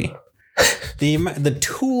movie. The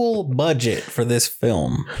Tool budget for this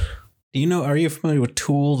film. Are you familiar with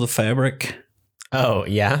Tool, the fabric? Oh,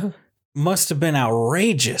 yeah. Must have been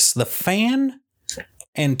outrageous. The fan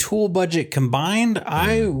and Tool budget combined,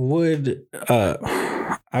 I would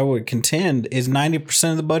contend is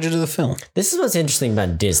 90% of the budget of the film. This is what's interesting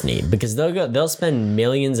about Disney, because they'll spend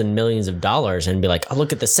millions and millions of dollars and be like, oh,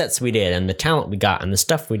 look at the sets we did and the talent we got and the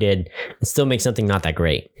stuff we did, and still make something not that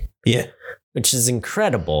great. Yeah. Which is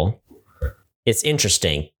incredible. It's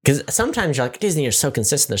interesting because sometimes you're like, Disney are so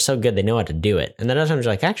consistent, they're so good, they know how to do it. And then other times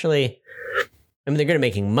you're like, actually, they're good at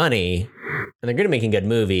making money and they're good at making good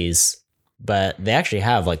movies, but they actually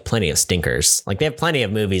have like plenty of stinkers. Like they have plenty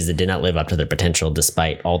of movies that did not live up to their potential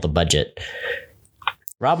despite all the budget.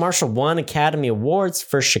 Rob Marshall won Academy Awards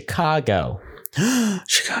for Chicago.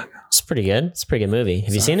 Chicago. It's pretty good. It's a pretty good movie.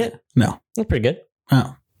 Have you seen it? No. It's pretty good.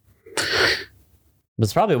 Oh.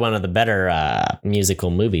 It's probably one of the better musical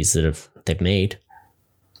movies that they've made.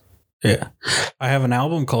 Yeah. I have an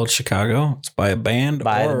album called Chicago. It's by a band.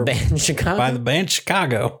 The band Chicago? By the band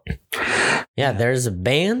Chicago. Yeah, there's a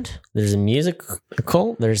band. There's a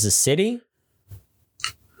musical. There's a city.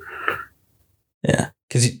 Yeah.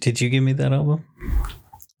 Did you give me that album?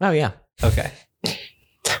 Oh, yeah. Okay.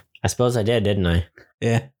 I suppose I did, didn't I?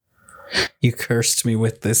 Yeah. You cursed me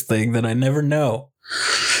with this thing that I never know.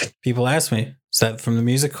 People ask me, is that from the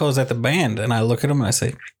musical? Is that the band? And I look at them and I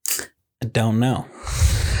say, I don't know.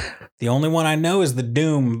 The only one I know is the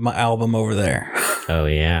Doom album over there. Oh,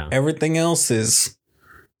 yeah. Everything else it's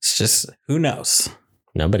just, who knows?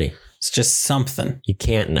 Nobody. It's just something. You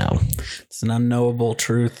can't know. It's an unknowable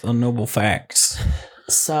truth, unknowable facts.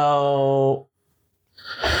 So,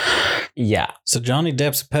 yeah. So Johnny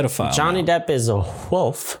Depp's a pedophile. Johnny Depp is a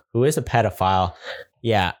wolf who is a pedophile.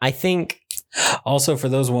 Yeah, I think. Also, for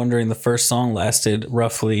those wondering, the first song lasted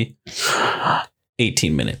roughly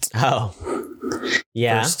 18 minutes. Oh.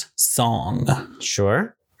 Yeah. First song.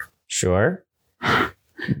 Sure.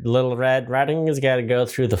 Little Red Riding has got to go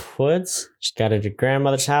through the woods. She's got to her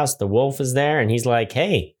grandmother's house. The wolf is there, and he's like,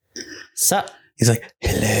 "Hey, sup?" He's like,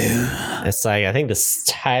 "Hello." It's like, I think the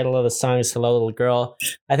title of the song is "Hello, Little Girl."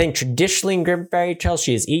 I think traditionally in Grimm fairy tales,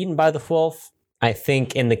 she is eaten by the wolf. I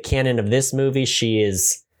think in the canon of this movie, she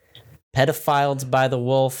is pedophiled by the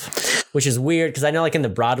wolf, which is weird because I know, like in the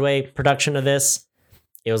Broadway production of this,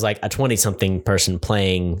 it was like a 20-something person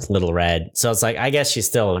playing Little Red. So it's like, I guess she's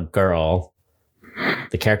still a girl.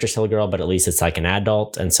 The character's still a girl, but at least it's like an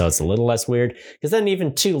adult, and so it's a little less weird. Because then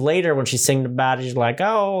even later when she's singing about it, she's like,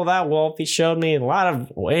 "Oh, that wolf, he showed me a lot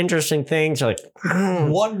of interesting things." You're like,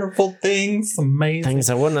 wonderful things, amazing things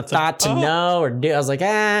I wouldn't have thought to know or do. I was like,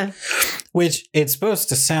 Which it's supposed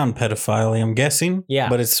to sound pedophile, I'm guessing. Yeah,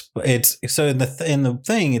 but it's so in the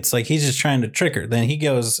thing, it's like he's just trying to trick her. Then he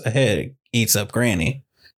goes ahead, eats up Granny,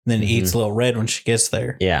 then eats Little Red when she gets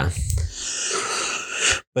there. Yeah.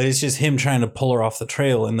 But it's just him trying to pull her off the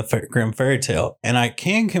trail in the Grimm fairy tale. And I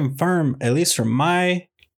can confirm, at least from my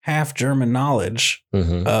half German knowledge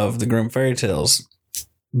of the Grimm fairy tales,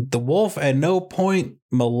 the wolf at no point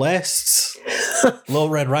molests Little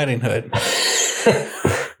Red Riding Hood.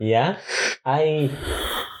 Yeah. I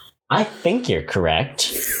think you're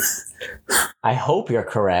correct. I hope you're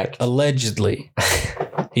correct. Allegedly.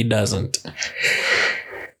 He doesn't.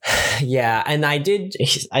 Yeah, and I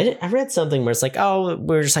read something where it's like, oh,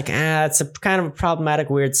 we're just like, it's a kind of a problematic,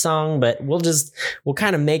 weird song, but we'll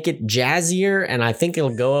kind of make it jazzier, and I think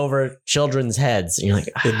it'll go over children's heads. And you're like,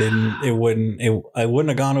 It wouldn't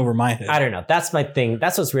have gone over my head. I don't know. That's my thing.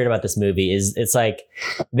 That's what's weird about this movie is it's like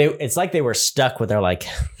they were stuck with, they're like,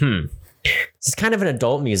 this is kind of an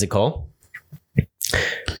adult musical.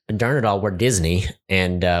 And darn it all, we're Disney,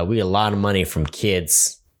 and we get a lot of money from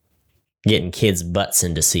kids getting kids' butts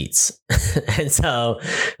into seats. And so,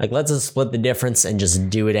 like, let's just split the difference and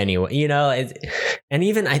just do it anyway. You know, and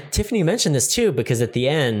even Tiffany mentioned this too, because at the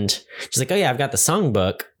end, she's like, oh yeah, I've got the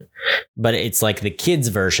songbook, but it's like the kids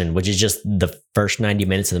version, which is just the first 90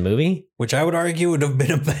 minutes of the movie. Which I would argue would have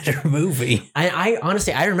been a better movie. I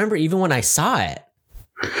honestly, I remember even when I saw it,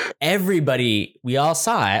 we all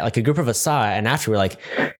saw it, like a group of us saw it, and after we're like,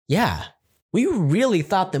 yeah, we really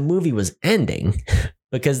thought the movie was ending.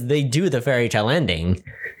 Because they do the fairy tale ending.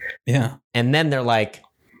 Yeah. And then they're like,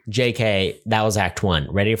 JK, that was act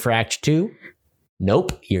 1. Ready for act 2?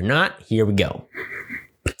 Nope, you're not. Here we go.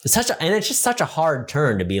 It's just such a hard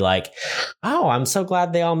turn to be like, oh, I'm so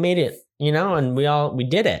glad they all made it, you know, and we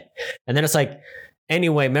did it. And then it's like,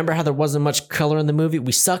 anyway, remember how there wasn't much color in the movie?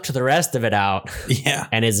 We sucked the rest of it out. Yeah.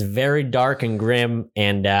 And it's very dark and grim.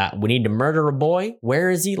 And we need to murder a boy. Where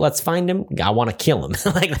is he? Let's find him. I want to kill him.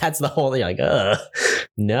 Like, that's the whole thing. Like,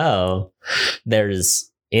 no. There's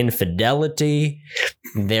infidelity.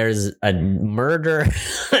 There's a murder.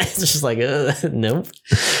 It's just like, nope.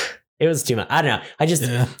 It was too much. I don't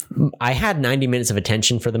know. I had 90 minutes of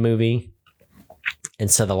attention for the movie. And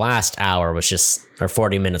so the last hour was just, or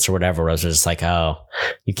 40 minutes or whatever, was just like, oh,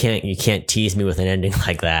 you can't tease me with an ending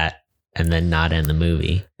like that and then not end the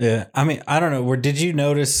movie. Yeah. I mean, I don't know. Did you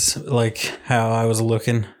notice like how I was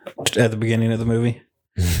looking at the beginning of the movie?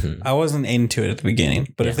 I wasn't into it at the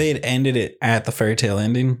beginning, but if they had ended it at the fairy tale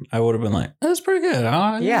ending, I would have been like, that's pretty good.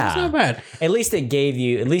 Yeah. It's not bad. At least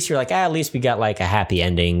you're like, at least we got like a happy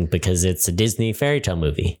ending because it's a Disney fairy tale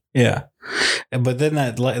movie. Yeah. But then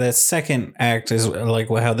that second act is like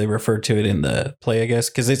how they refer to it in the play, I guess,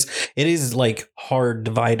 because it is like hard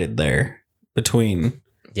divided there between.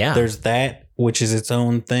 Yeah. There's that, which is its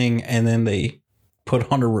own thing. And then they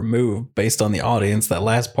put on a remove based on the audience, that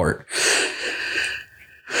last part.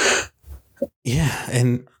 Yeah,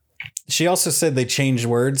 and she also said they changed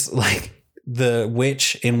words. Like the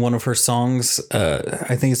witch in one of her songs,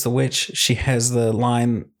 I think it's the witch. She has the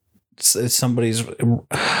line, somebody's.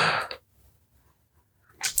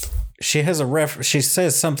 She has she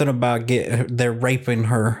says something about they're raping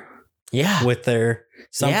her. Yeah, with their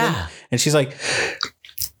something, and she's like,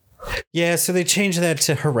 yeah. So they changed that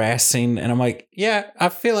to harassing, and I'm like, yeah, I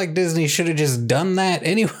feel like Disney should have just done that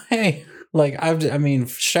anyway. Like, I mean,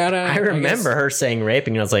 shout out. I remember her saying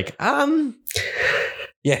raping, and I was like,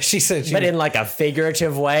 yeah, she said, but in like a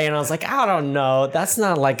figurative way. And I was like, I don't know. That's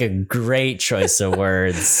not like a great choice of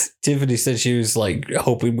words. Tiffany said she was like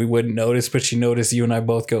hoping we wouldn't notice, but she noticed. You and I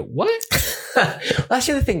both go, what? That's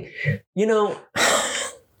the other thing, you know,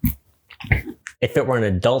 if it were an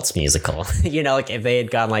adults musical, you know, like if they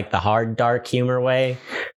had gone like the hard, dark humor way,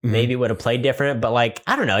 maybe it would have played different. But like,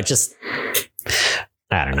 I don't know. It just,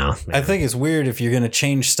 I don't know. I think it's weird if you're going to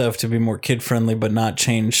change stuff to be more kid friendly, but not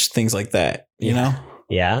change things like that, you know?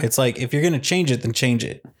 Yeah. It's like, if you're going to change it, then change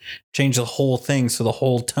it. Change the whole thing so the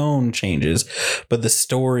whole tone changes, but the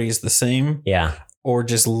story is the same. Yeah. Or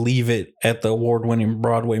just leave it at the award-winning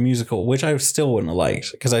Broadway musical, which I still wouldn't have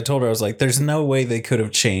liked. Because I told her, I was like, there's no way they could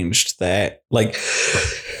have changed that. Like,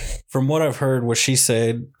 from what I've heard, what she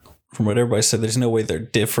said, from what everybody said, there's no way they're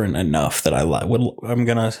different enough that I'm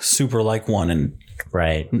going to super like one and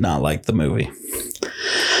not like the movie.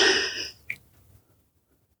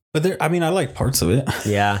 But I like parts of it.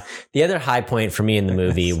 Yeah. The other high point for me in the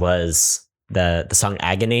movie was the song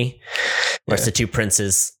Agony, where it's the two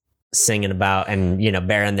princes singing about and, you know,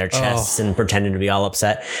 baring their chests and pretending to be all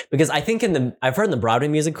upset. Because I think I've heard in the Broadway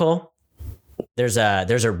musical, there's a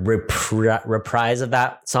reprise of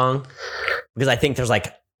that song, because I think there's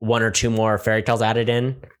like one or two more fairy tales added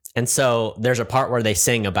in. And so there's a part where they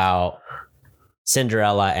sing about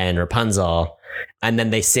Cinderella and Rapunzel, and then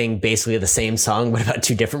they sing basically the same song, but about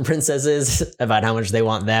two different princesses, about how much they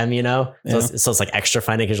want them, you know? Yeah. So it's like extra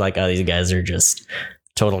funny because you're like, oh, these guys are just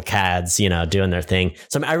total cads, you know, doing their thing.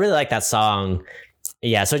 So I really like that song.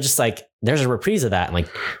 Yeah. So just like, there's a reprise of that. And like,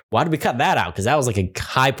 why did we cut that out? Because that was like a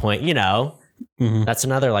high point, you know? Mm-hmm. That's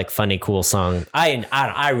another like funny, cool song.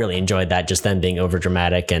 I really enjoyed that, just them being over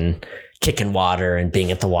dramatic and kicking water and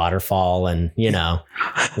being at the waterfall, and you know,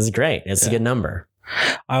 it was great. It's a good number.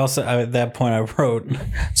 I also, at that point I wrote,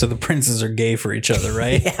 so the princes are gay for each other,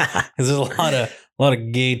 right? Yeah. Because there's a lot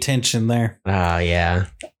of gay tension there. Oh yeah.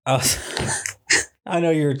 I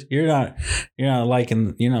know you're not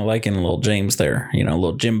liking little James there,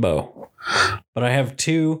 little Jimbo. But I have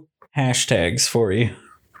 2 hashtags for you.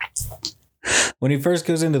 When he first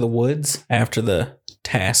goes into the woods after the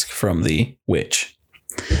task from the witch,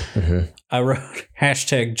 I wrote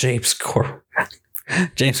hashtag James Corden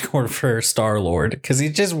for Star-Lord, because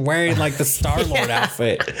he's just wearing like the Star-Lord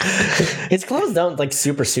outfit. His clothes don't like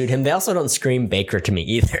super suit him. They also don't scream Baker to me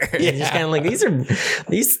either. Yeah. Just kind of like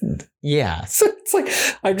these. Yeah. So it's like,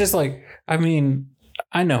 I'm just like, I mean,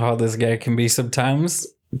 I know how this guy can be sometimes.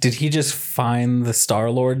 Did he just find the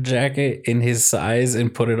Star-Lord jacket in his size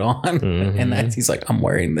and put it on? Mm-hmm. And he's like, I'm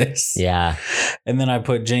wearing this. Yeah. And then I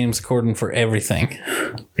put James Corden for everything,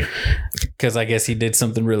 because I guess he did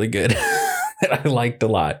something really good that I liked a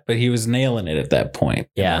lot, but he was nailing it at that point.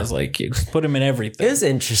 Yeah. And I was like, you just put him in everything. It was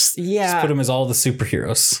interesting. Yeah. Just put him as all the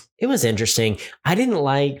superheroes. It was interesting. I didn't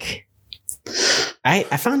like... I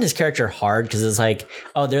found his character hard because it's like,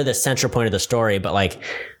 oh, they're the central point of the story, but like...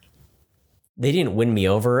 They didn't win me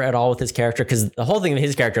over at all with his character, because the whole thing of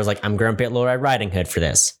his character was like, I'm grumpy at Little Red Riding Hood for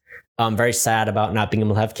this. I'm very sad about not being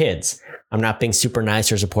able to have kids. I'm not being super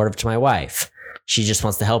nice or supportive to my wife. She just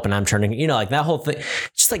wants to help, and I'm turning, like that whole thing.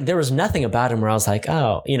 Just like there was nothing about him where I was like,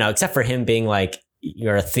 oh, except for him being like,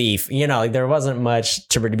 you're a thief. Like there wasn't much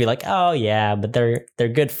to be like, oh yeah, but they're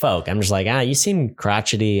good folk. I'm just like, you seem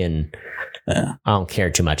crotchety, and I don't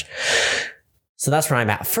care too much. So that's where I'm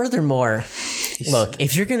at. Furthermore, look,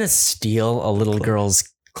 if you're going to steal a little girl's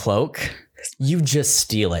cloak, you just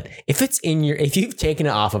steal it. If you've taken it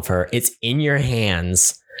off of her, it's in your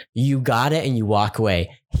hands. You got it and you walk away.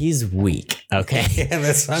 He's weak. Okay. Yeah,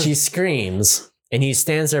 that's fine. She screams and he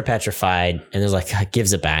stands there petrified, and there's like,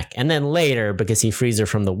 gives it back. And then later, because he frees her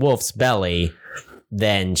from the wolf's belly,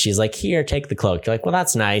 then she's like, here, take the cloak. You're like, well,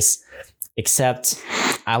 that's nice. Except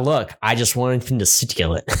I just wanted him to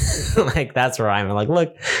steal it. Like, that's where I'm like,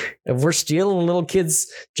 look, if we're stealing little kids'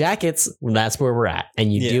 jackets, that's where we're at.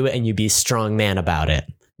 And you do it, and you be a strong man about it.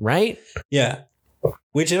 Right? Yeah.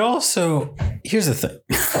 Which it also, here's the thing.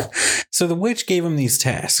 So the witch gave him these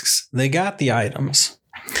tasks. They got the items.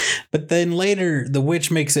 But then later, the witch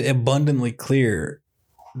makes it abundantly clear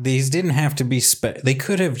these didn't have to be they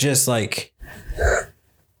could have just like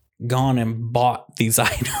gone and bought these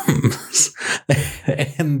items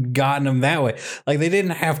and gotten them that way. Like, they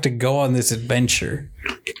didn't have to go on this adventure.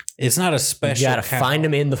 It's not a special. You gotta find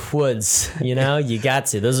them in the woods. You got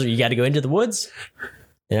to. You got to go into the woods,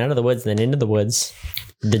 then out of the woods, then into the woods.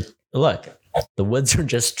 Look, the woods are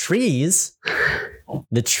just trees.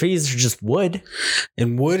 The trees are just wood,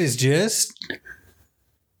 and wood is just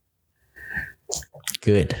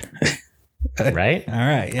good, right? All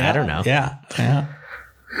right. Yeah. I don't know. Yeah.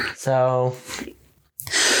 So,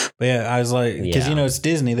 but yeah, I was like, because it's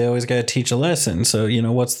Disney, they always got to teach a lesson. So,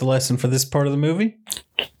 what's the lesson for this part of the movie?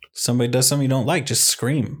 Somebody does something you don't like, just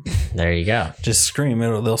scream. There you go. Just scream.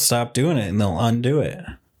 They'll stop doing it and they'll undo it.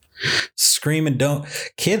 Scream and don't.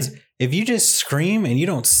 Kids, if you just scream and you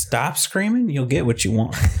don't stop screaming, you'll get what you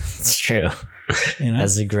want. It's true.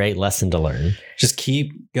 That's a great lesson to learn. Just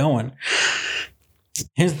keep going.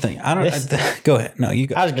 Here's the thing. Go ahead. No, you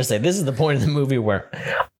go. I was going to say, this is the point of the movie where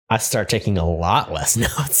I start taking a lot less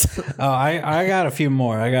notes. I got a few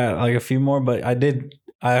more. I got like a few more, but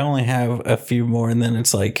I only have a few more, and then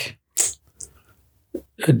it's like,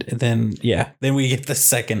 then we get the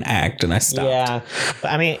second act, and I stopped. Yeah.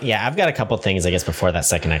 But I've got a couple things, I guess, before that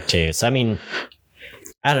second act too. So,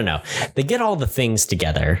 I don't know. They get all the things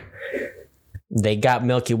together. They got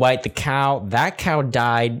Milky White, the cow. That cow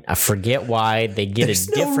died. I forget why. They get a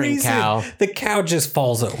different cow. The cow just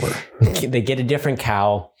falls over. They get a different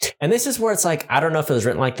cow. And this is where it's like, I don't know if it was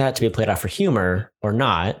written like that to be played off for humor or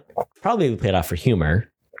not. Probably played off for humor,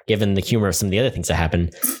 given the humor of some of the other things that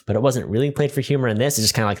happened. But it wasn't really played for humor in this. It's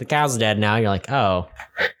just kind of like the cow's dead now. You're like, oh,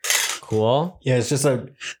 cool. Yeah, it's just a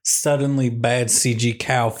suddenly bad CG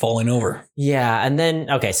cow falling over. Yeah. And then,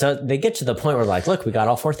 okay, so they get to the point where like, look, we got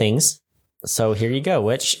all 4 things. So here you go,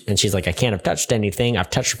 witch. And she's like, I can't have touched anything. I've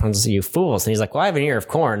touched upon you fools. And he's like, well, I have an ear of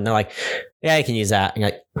corn. And they're like, yeah, you can use that. And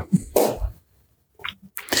you're like,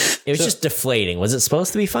 it was just deflating. Was it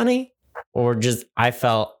supposed to be funny? Or just, I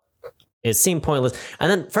felt it seemed pointless. And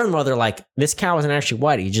then furthermore, they're like, this cow wasn't actually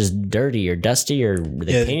white. He's just dirty or dusty, or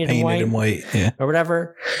they painted him white or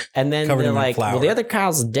whatever. And then they're like, well, the other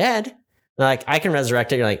cow's dead. They're like, I can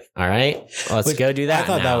resurrect it. You're like, all right, well, let's go do that. I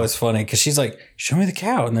thought that was funny because she's like, show me the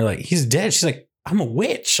cow. And they're like, he's dead. She's like, I'm a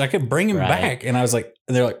witch. I could bring him back. And I was like,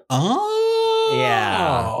 and they're like, oh.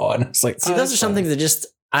 Yeah. And it's like, see, those are some things that just,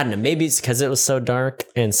 I don't know, maybe it's because it was so dark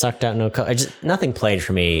and sucked out no color. Nothing played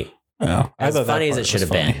for me Oh, As thought that funny as part it should was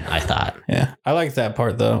have been, funny. I thought. Yeah, I like that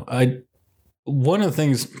part though. One of the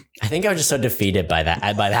things I think I was just so defeated by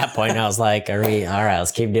that. By that point, I was like, "Are we all right?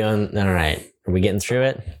 Let's keep doing. All right, are we getting through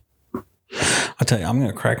it?" I'll tell you, I'm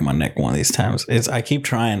gonna crack my neck one of these times. I keep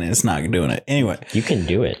trying and it's not doing it. Anyway, You can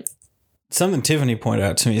do it. something Tiffany pointed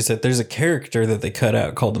out to me is that there's a character that they cut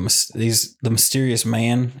out called the Mysterious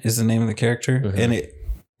Man is the name of the character, Mhm. and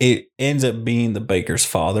it ends up being the baker's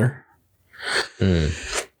father,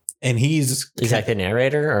 and he's like the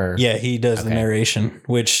narrator, or yeah, he does the Okay. narration,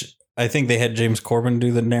 which I think they had James Corbin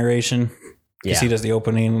do the narration because he does the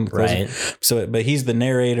opening and the closing. right. So, but he's the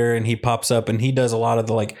narrator and he pops up and he does a lot of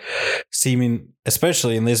the like seeming,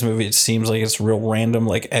 especially in this movie, it seems like it's real random,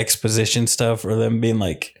 like exposition stuff or them being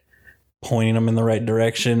like pointing them in the right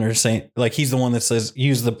direction or saying like, he's the one that says,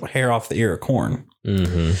 use the hair off the ear of corn.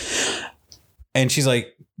 Mm-hmm. And she's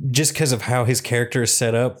like, just because of how his character is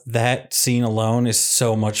set up, that scene alone is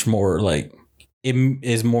so much more like, it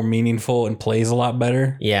is more meaningful and plays a lot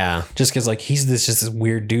better. Yeah, Just because like he's just this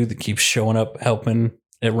weird dude that keeps showing up helping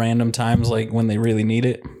at random times, like when they really need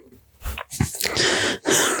it.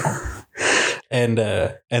 And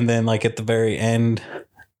then like at the very end,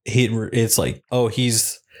 it's like, oh,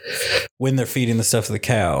 he's when they're feeding the stuff to the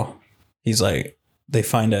cow, he's like, they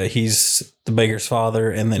find out he's the baker's father,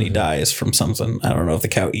 and then he dies from something. I don't know if the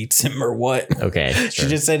cow eats him or what. okay. She Sure.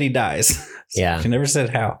 just said he dies. Yeah. She never said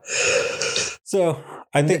how. So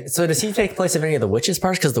I think So does he take place of any of the witches'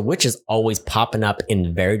 parts? Because the witch is always popping up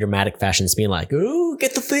in very dramatic fashions, being like, "Ooh,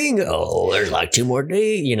 get the thing! Oh, there's like 2 more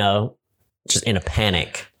days," just in a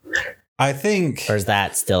panic. I think Or is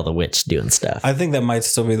that still the witch doing stuff? I think that might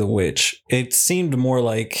still be the witch. It seemed more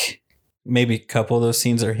like maybe a couple of those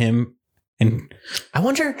scenes are him. And I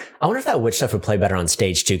wonder if that witch stuff would play better on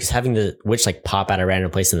stage too, because having the witch like pop out of random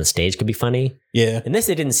place in the stage could be funny. yeah, In this,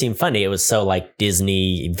 it didn't seem funny. It was so like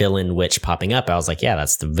Disney villain witch popping up. I was like, yeah,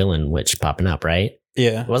 that's the villain witch popping up, right?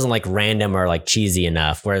 yeah. It wasn't like random or like cheesy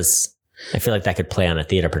enough. Whereas I feel like that could play on a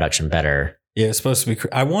theater production better. Yeah, it's supposed to be.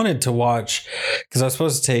 I wanted to watch because I was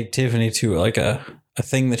supposed to take Tiffany to like a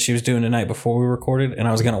thing that she was doing the night before we recorded, and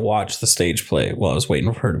I was going to watch the stage play while I was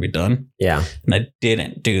waiting for her to be done. Yeah, And I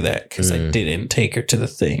didn't do that because I didn't take her to the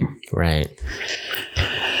thing. right.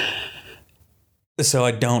 So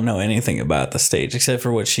I don't know anything about the stage except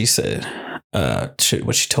for what she said,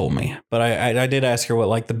 what she told me. But I did ask her what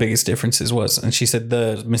like the biggest differences was, and she said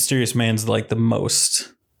the Mysterious Man's like the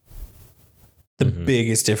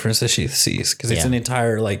biggest difference that she sees because it's Yeah. an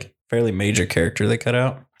entire like fairly major character they cut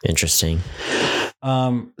out. Interesting.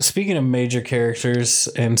 Speaking of major characters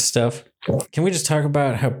and stuff, can we just talk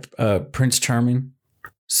about how Prince Charming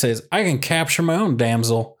says, "I can capture my own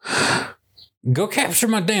damsel. Go capture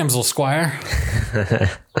my damsel, squire."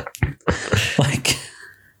 Like,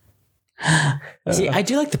 See, I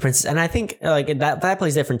do like the princess, and I think like that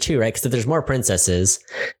plays different too, right? Because if there's more princesses,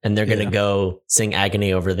 and they're gonna Yeah. go sing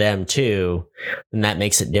agony over them too, then that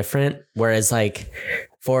makes it different. Whereas like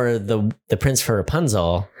for the prince for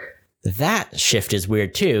Rapunzel, that shift is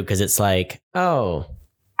weird too, because it's like, oh,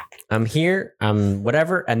 I'm here, I'm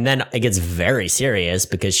whatever, and then it gets very serious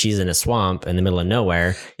because she's in a swamp in the middle of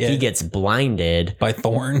nowhere. Yeah. He gets blinded by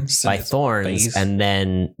thorns. by in his thorns, face. and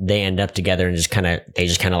then they end up together and just kind of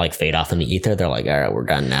like fade off in the ether. They're like, all right, we're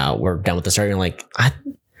done now. We're done with the story. And like, I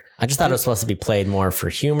just thought it was supposed to be played more for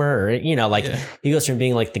humor, or like Yeah. he goes from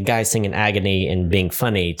being like the guy singing agony and being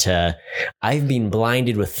funny to I've been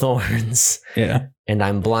blinded with thorns Yeah. and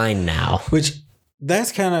I'm blind now. Which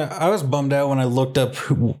that's kind of, I was bummed out when I looked up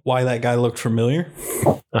why that guy looked familiar,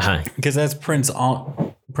 Uh-huh. because that's Prince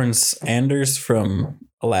Anders from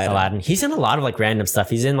Aladdin. He's in a lot of like random stuff.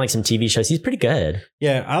 He's in like some TV shows. He's pretty good.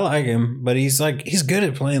 Yeah, I like him, but he's good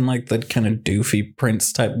at playing like the kind of doofy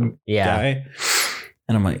prince type Yeah. guy.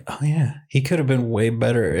 And I'm like, oh yeah, he could have been way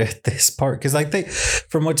better at this part. Because like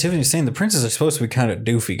from what Tiffany was saying, the princes are supposed to be kind of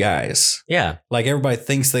doofy guys. Yeah. Like everybody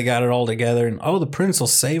thinks they got it all together, and oh, the prince will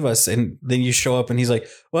save us. And then you show up, and he's like,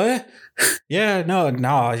 what? Yeah, no,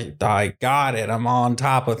 I got it. I'm on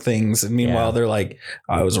top of things. And meanwhile, Yeah. they're like,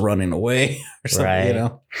 I was running away or something. Right. You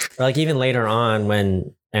know? Or like even later on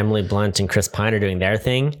when Emily Blunt and Chris Pine are doing their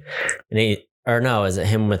thing, and is it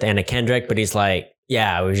him with Anna Kendrick? But he's like,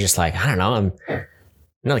 yeah, I was just like, I don't know, I'm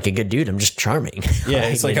not like a good dude. I'm just charming. Yeah,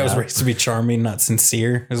 it's like you I was know? raised to be charming, not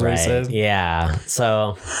sincere, is what he says. Yeah.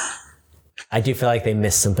 So I do feel like they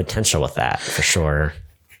missed some potential with that for sure.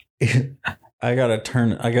 I gotta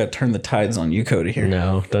turn the tides on you, Cody. Here,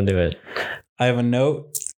 No, don't do it. I have a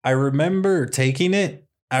note. I remember taking it.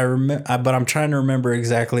 But I'm trying to remember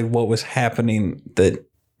exactly what was happening that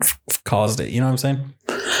caused it. You know what I'm saying?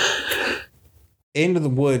 Into the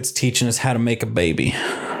Woods teaching us how to make a baby.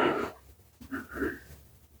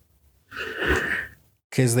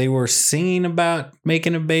 because they were singing about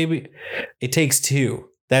making a baby. It Takes Two.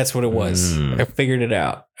 That's what it was. I figured it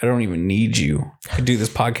out. I don't even need you. I could do this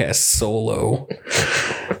podcast solo.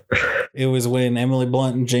 It was when Emily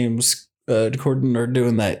Blunt and James Corden are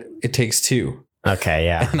doing that. It Takes Two. Okay,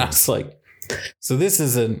 yeah. And I was like, so this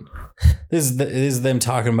is them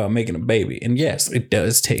talking about making a baby. And yes, it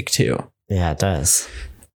does take two. Yeah, it does.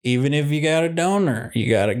 Even if you got a donor, you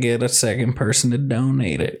got to get a second person to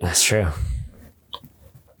donate it. That's true.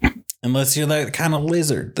 Unless you're that kind of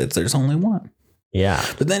lizard that there's only one. Yeah.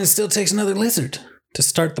 But then it still takes another lizard to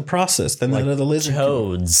start the process. Then that other lizard.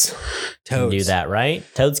 Toads can do that, right?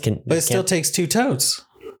 Toads can. But it still takes two toads.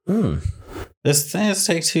 This thing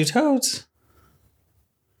takes two toads.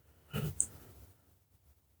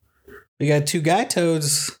 We got two guy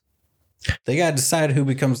toads. They got to decide who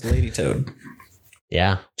becomes Lady Toad.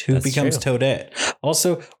 Yeah. Who becomes Toadette.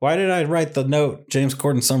 Also, why did I write the note James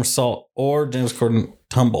Corden somersault or James Corden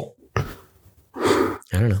tumble? I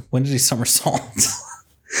don't know. When did he somersault?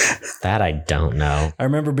 That I don't know. I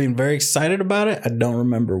remember being very excited about it. I don't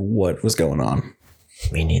remember what was going on.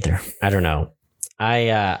 Me neither. I don't know.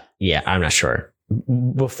 I'm not sure.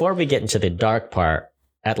 Before we get into the dark part,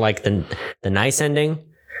 at like the nice ending,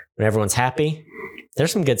 when everyone's happy,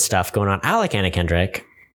 there's some good stuff going on. I like Anna Kendrick.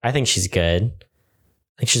 I think she's good.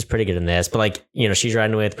 I think she's pretty good in this. But like, she's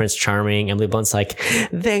riding away with Prince Charming. Emily Blunt's like,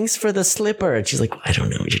 thanks for the slipper. And she's like, I don't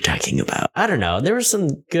know what you're talking about. I don't know. There were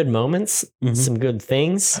some good moments, some good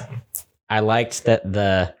things. I liked that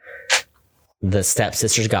the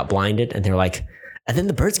stepsisters got blinded and they're like, and then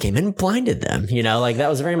the birds came in and blinded them. Like that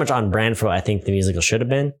was very much on brand for what I think the musical should have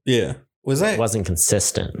been. Yeah. It wasn't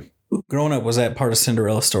consistent. Growing up, was that part of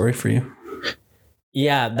Cinderella's story for you?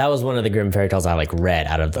 Yeah, that was one of the Grimm fairy tales I like read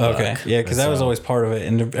out of the book. Okay, yeah, because that was always part of it,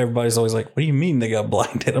 and everybody's always like, "What do you mean they got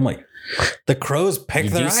blinded?" I'm like, "The crows peck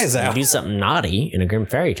their eyes out." You do something naughty in a Grimm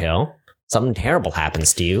fairy tale, something terrible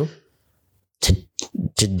happens to you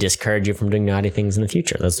to discourage you from doing naughty things in the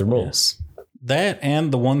future. That's the rules. That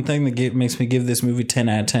and the one thing that makes me give this movie 10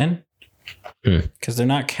 out of 10 because they're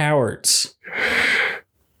not cowards.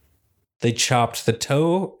 They chopped the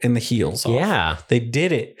toe and the heels off. Yeah, they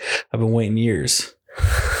did it. I've been waiting years.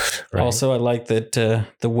 Right. Also, I like that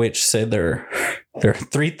the witch said there are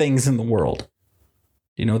three things in the world.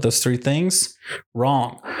 Do you know what those three things?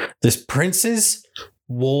 Wrong. There's princes,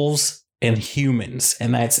 wolves, and humans,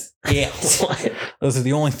 and that's it. Those are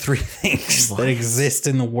the only three things that exist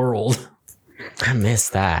in the world. I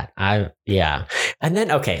missed that. And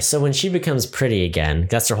then, okay, so when she becomes pretty again,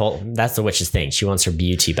 that's the witch's thing. She wants her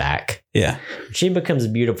beauty back. Yeah. When she becomes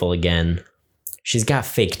beautiful again, she's got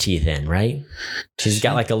fake teeth in, right? She's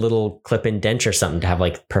got like a little clip-in denture or something to have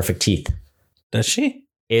like perfect teeth. Does she?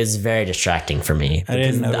 It was very distracting for me. I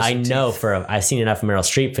didn't notice. I know I've seen enough Meryl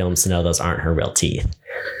Streep films to know those aren't her real teeth.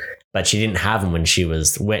 But she didn't have them when she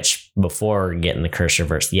was witch before getting the curse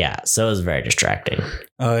reversed. Yeah, so it was very distracting.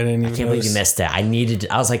 Oh, I can't believe you missed it.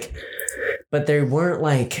 I was like, but they weren't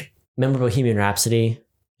like, remember Bohemian Rhapsody?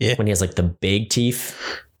 Yeah. When he has like the big teeth?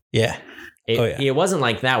 Yeah. It wasn't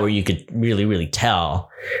like that where you could really, really tell.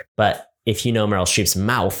 But if you know Meryl Streep's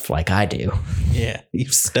mouth like I do. Yeah,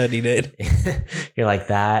 you've studied it. You're like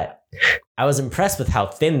that. I was impressed with how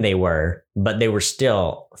thin they were, but they were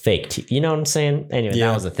still fake teeth. You know what I'm saying? Anyway,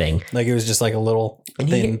 that was a thing. Like it was just like a little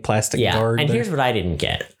thin plastic guard. And here's what I didn't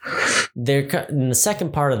get. In the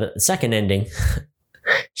second part of the second ending,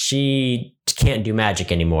 she can't do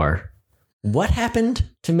magic anymore. What happened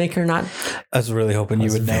to make her not? I was really hoping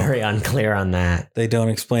you would know. Very unclear on that. They don't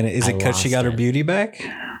explain it. Is it because she got her beauty back?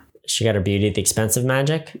 She got her beauty at the expense of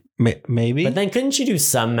magic? Maybe. But then couldn't she do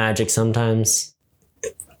some magic sometimes?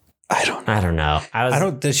 I don't know.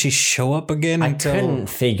 Does she show up again? I couldn't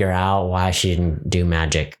figure out why she didn't do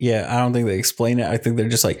magic. Yeah, I don't think they explain it. I think they're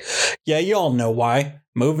just like, yeah, you all know why.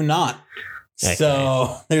 Moving on. Okay.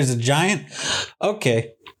 So there's a giant.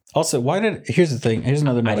 Okay. Also, here's the thing. Here's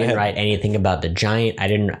another note. I didn't write anything about the giant.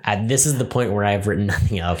 This is the point where I've written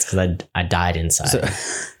nothing else because I died inside. So,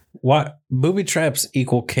 what booby traps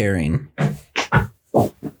equal caring?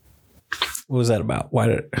 What was that about?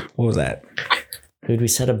 What was that? Who'd we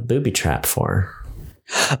set a booby trap for?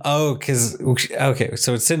 Oh,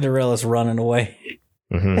 so it's Cinderella's running away.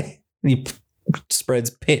 He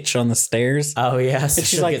spreads pitch on the stairs. Oh, yeah. So and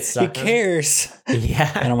she's like, who cares?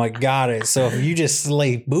 Yeah. And I'm like, got it. So if you just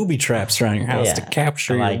lay booby traps around your house to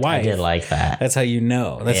capture your wife. I did like that. That's how you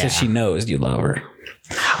know. That's how she knows you love her.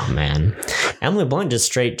 Oh, man. Emily Blunt just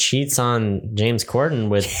straight cheats on James Corden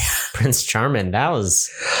with Prince Charming. That was...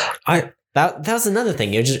 That was another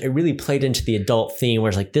thing. It really played into the adult theme where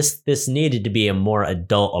it's like this needed to be a more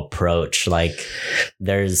adult approach. Like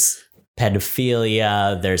there's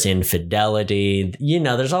pedophilia, there's infidelity,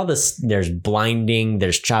 there's all this, there's blinding,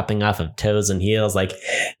 there's chopping off of toes and heels. Like,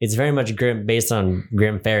 it's very much based on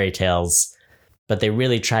grim fairy tales, but they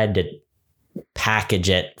really tried to package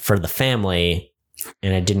it for the family,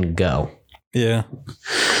 and it didn't go. Yeah.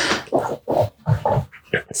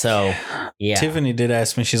 So, yeah. Tiffany did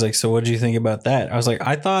ask me, she's like, so what do you think about that? I was like,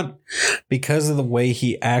 I thought because of the way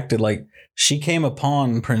he acted, like, she came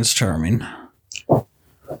upon Prince Charming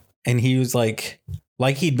and he was like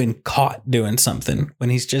he'd been caught doing something when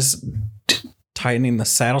he's just tightening the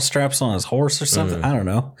saddle straps on his horse or something. I don't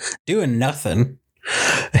know, doing nothing.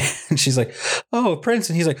 And she's like, oh, Prince.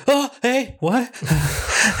 And he's like, oh, hey, what?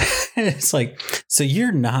 And it's like, so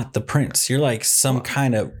you're not the prince. You're like some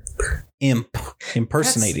kind of imp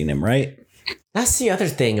impersonating him, right? That's the other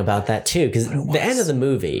thing about that too, because the end of the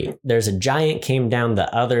movie, there's a giant came down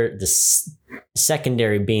the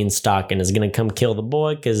secondary beanstalk and is going to come kill the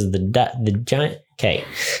boy because the giant. Okay,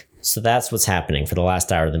 so that's what's happening for the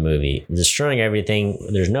last hour of the movie, destroying everything.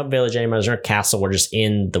 There's no village anymore. There's no castle. We're just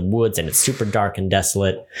in the woods and it's super dark and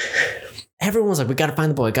desolate. Everyone's like, we got to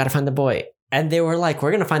find the boy. Got to find the boy. And they were like,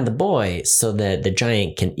 we're going to find the boy so that the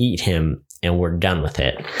giant can eat him. And we're done with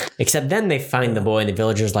it. Except then they find the boy and the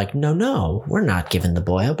villagers like, no, we're not giving the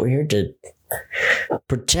boy up. We're here to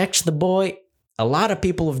protect the boy. A lot of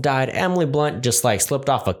people have died. Emily Blunt just like slipped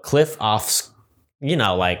off a cliff slipped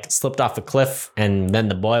off a cliff. And then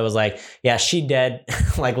the boy was like, yeah, she dead.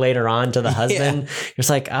 Like later on to the husband. Yeah. It's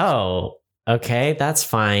like, oh, okay, that's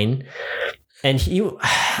fine. And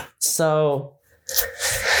so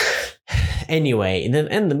anyway, and then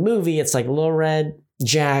in the movie, it's like Lil Red,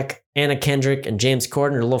 Jack, Anna Kendrick, and James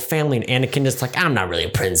Corden are a little family, and Anakin is like, I'm not really a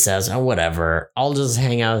princess or whatever. I'll just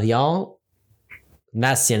hang out with y'all. And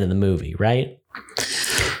that's the end of the movie, right?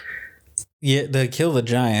 Yeah, they kill the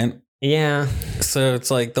giant. Yeah. So it's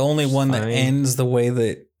like the only one that ends the way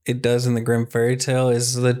that it does in the Grimm fairy tale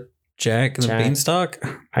is the Jack and the Beanstalk.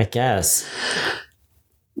 I guess.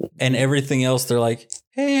 And everything else, they're like,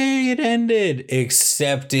 hey, it ended,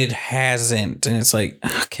 except it hasn't. And it's like,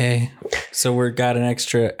 okay, so we've got an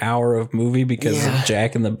extra hour of movie because of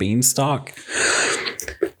Jack and the Beanstalk.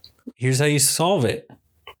 Here's how you solve it.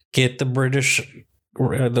 Get the British,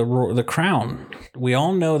 the crown. We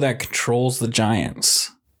all know that controls the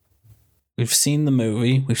giants. We've seen the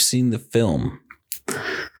movie. We've seen the film.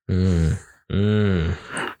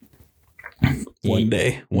 One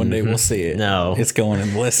day we'll see it. No, it's going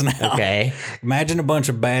in the list now. Okay. Imagine a bunch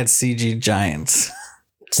of bad CG giants.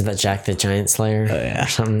 So that Jack the Giant Slayer or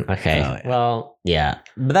something? Okay. Oh, yeah. Well, yeah.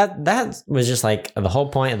 But that was just like the whole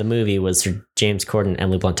point of the movie was for James Corden and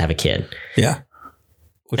Emily Blunt to have a kid. Yeah.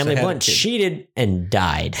 Emily Blunt cheated and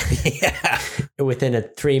died. Yeah. Within a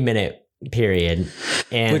 3-minute period.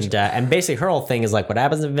 And basically her whole thing is like, what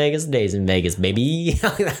happens in Vegas stays in Vegas, baby.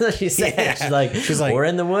 That's what she said. Yeah. She's like, we're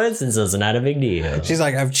in the woods, and so it's not a big deal. She's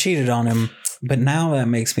like, I've cheated on him, but now that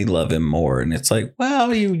makes me love him more. And it's like,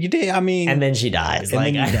 well, you did. I mean, and then she dies.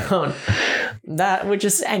 Like, which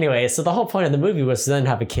is anyway. So the whole point of the movie was to then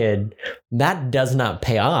have a kid. That does not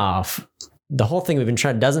pay off. The whole thing we've been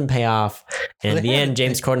trying doesn't pay off. And in the end,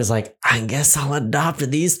 James Corden is like, I guess I'll adopt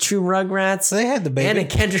these two Rugrats. They had the baby. Anna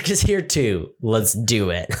Kendrick is here too. Let's do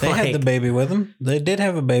it. They had the baby with them. They did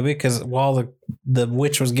have a baby because while the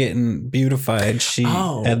witch was getting beautified, she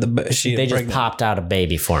had the they just popped out a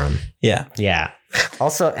baby for him. Yeah. Yeah.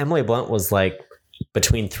 Also, Emily Blunt was like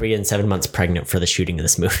between 3 and 7 months pregnant for the shooting of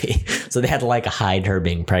this movie. So they had to like hide her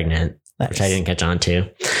being pregnant, which I didn't catch on to.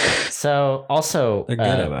 So also, they're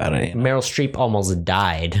good about it. Meryl Streep almost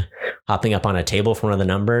died hopping up on a table for one of the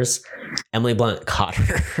numbers. Emily Blunt caught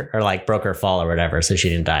her or like broke her fall or whatever, so she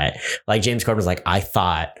didn't die. Like James Corden was like, I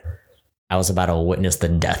thought I was about to witness the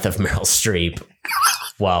death of Meryl Streep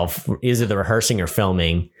while either rehearsing or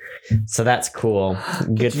filming. So that's cool.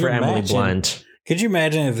 Good for Emily Blunt. Could you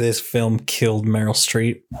imagine if this film killed Meryl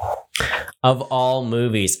Streep? Of all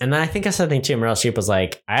movies. And I think I said something too. Meryl Streep was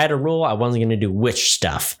like, I had a rule. I wasn't going to do witch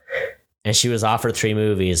stuff. And she was offered 3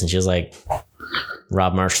 movies. And she was like,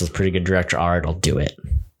 Rob Marshall's a pretty good director. All right, I'll do it.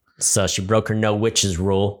 So she broke her no witches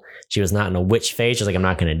rule. She was not in a witch phase. She was like, I'm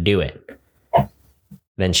not going to do it.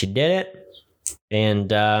 Then she did it.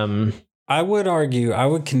 And I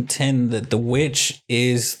would contend that The Witch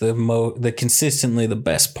is the consistently the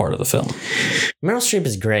best part of the film. Meryl Streep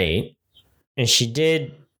is great. And she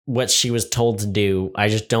did what she was told to do. I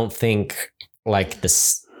just don't think like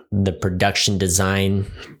the production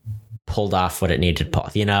design pulled off what it needed to pull,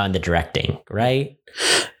 and the directing, right?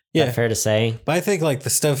 Yeah. Is that fair to say? But I think like the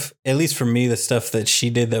stuff, at least for me, the stuff that she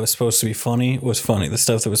did that was supposed to be funny was funny. The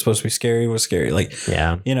stuff that was supposed to be scary was scary. Like,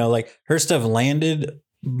 yeah, like her stuff landed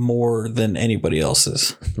more than anybody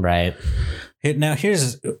else's. Right. Now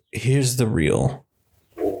here's the real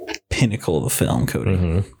pinnacle of the film, Cody.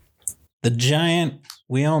 Mm-hmm. The giant,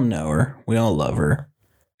 we all know her. We all love her.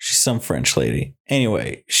 She's some French lady.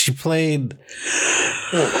 Anyway, she played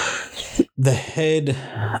the head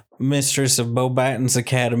mistress of Beauxbaton's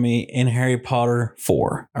Academy in Harry Potter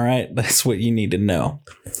 4. All right? That's what you need to know.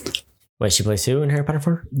 Wait, she plays who in Harry Potter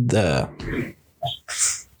 4?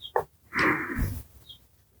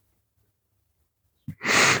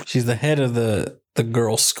 She's the head of the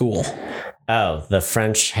girls' school. Oh, the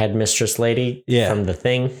French headmistress lady from The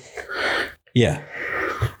Thing? Yeah.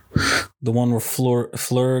 The one where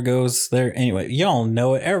Fleur goes there. Anyway, y'all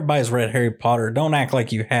know it. Everybody's read Harry Potter. Don't act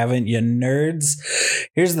like you haven't, you nerds.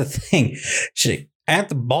 Here's the thing. At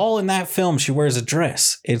the ball in that film, she wears a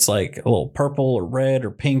dress. It's like a little purple or red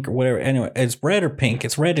or pink or whatever. Anyway, it's red or pink.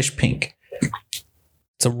 It's reddish pink.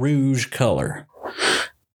 It's a rouge color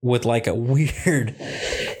with like a weird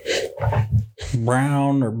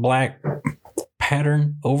brown or black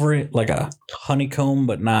pattern over it, like a honeycomb,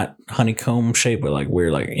 but not honeycomb shape, but like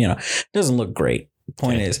weird, like, you know, it doesn't look great.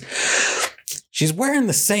 Point is, she's wearing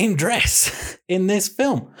the same dress in this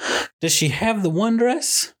film. Does she have the one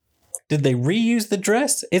dress? Did they reuse the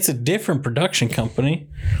dress? It's a different production company.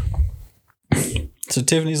 So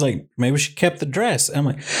Tiffany's like, maybe she kept the dress. I'm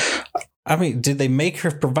like, I mean, did they make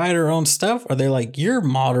her provide her own stuff? Are they like, you're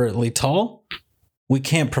moderately tall, we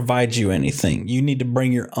can't provide you anything. You need to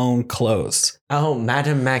bring your own clothes. Oh,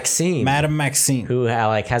 Madame Maxime. Madame Maxime. Who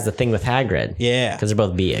like has the thing with Hagrid. Yeah. Because they're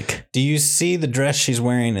both big. Do you see the dress she's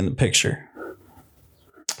wearing in the picture?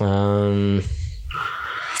 I'm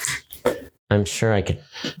sure I could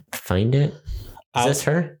find it. Is this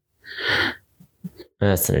her?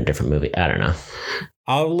 That's in a different movie. I don't know.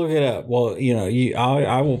 I'll look it up. Well, you know,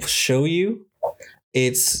 I will show you.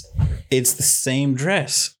 It's the same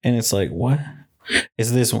dress. And it's like, what?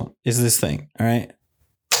 It's this one. It's this thing. All right.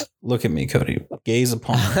 Look at me, Cody. Gaze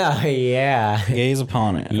upon it. Oh, yeah. Gaze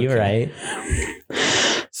upon it. You're right.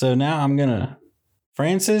 So now I'm gonna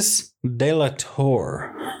Frances de la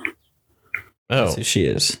Tour. Oh, That's who she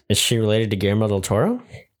is. Is she related to Guillermo del Toro?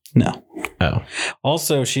 No. Oh.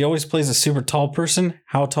 Also, she always plays a super tall person.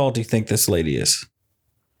 How tall do you think this lady is?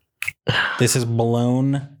 This is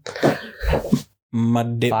blown. My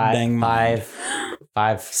dip dang. 5'6".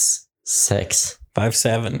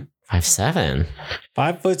 5'7". 5'7".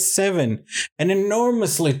 5'7". An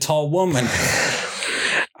enormously tall woman.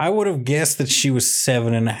 I would have guessed that she was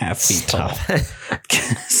 7.5 feet tall.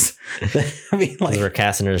 I mean, like, they were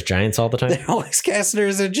casting her as giants all the time. They're always casting her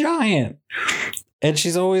as a giant, and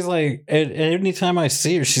she's always like, any time I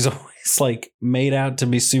see her, she's always like made out to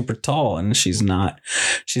be super tall, and she's not.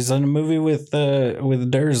 She's in a movie with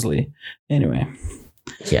Dursley. Anyway,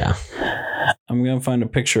 yeah, I'm gonna find a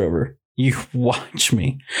picture of her. You watch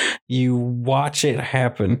me. You watch it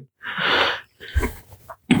happen.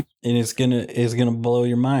 And it's gonna blow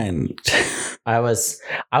your mind. I was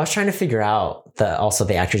trying to figure out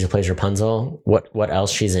the actress who plays Rapunzel, what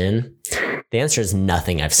else she's in. The answer is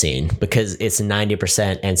nothing I've seen, because it's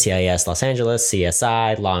 90% NCIS Los Angeles,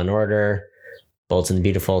 CSI, Law and Order, Bold and the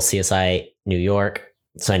Beautiful, CSI New York.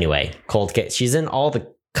 So anyway, Cold Case. She's in all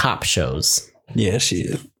the cop shows. Yeah, she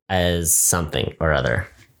is. As something or other.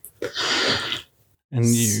 And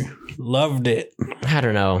you loved it. I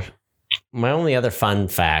don't know. My only other fun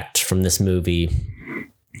fact from this movie,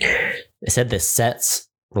 they said the sets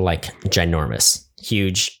were like ginormous,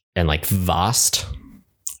 huge, and like vast.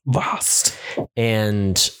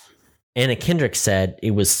 And Anna Kendrick said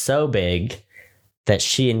it was so big that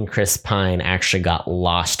she and Chris Pine actually got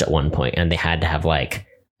lost at one point, and they had to have like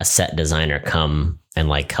a set designer come and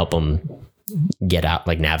like help them get out,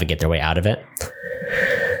 like navigate their way out of it.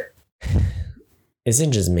 Is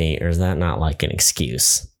it just me, or is that not like an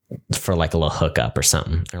excuse for like a little hookup or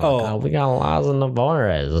something? They're like, oh, we got lost in the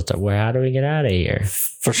forest. How do we get out of here?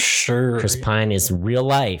 For sure. Chris Pine is real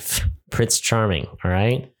life Prince Charming. All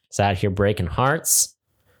right. He's out here breaking hearts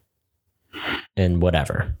and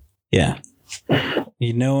whatever. Yeah.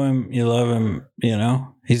 You know him. You love him. You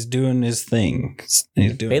know, he's doing his thing.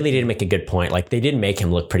 Bailey did make a good point. Like, they did make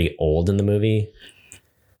him look pretty old in the movie.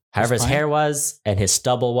 However, his hair was and his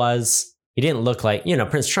stubble was. He didn't look like,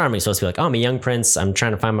 Prince Charming is supposed to be like, oh, I'm a young prince. I'm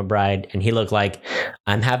trying to find my bride. And he looked like,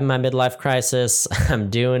 I'm having my midlife crisis. I'm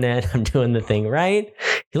doing it. I'm doing the thing right.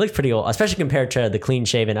 He looked pretty old, especially compared to the clean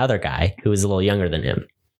shaven other guy who was a little younger than him.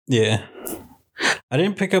 Yeah. I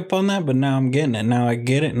didn't pick up on that, but now I'm getting it. Now I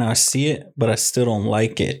get it. Now I see it, but I still don't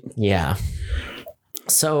like it. Yeah.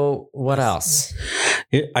 So what else?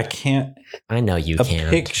 I can't. I know you can't. A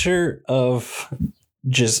picture of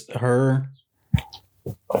just her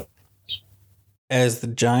as the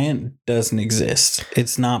giant doesn't exist.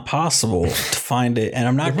 It's not possible to find it. And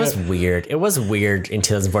I'm not It was weird. It was weird in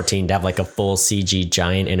 2014 to have like a full CG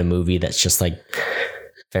giant in a movie that's just like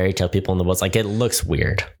fairy tale people in the woods. Like it looks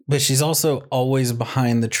weird. But she's also always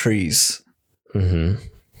behind the trees. Mm-hmm.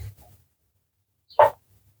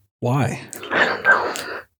 Why? I don't know.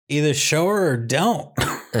 Either show her or don't.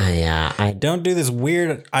 Yeah, I Don't do this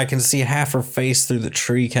weird, I can see half her face through the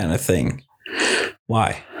tree kind of thing.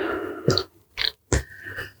 Why?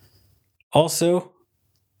 Also,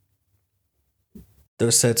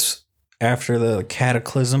 those sets after the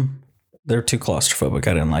cataclysm, they're too claustrophobic.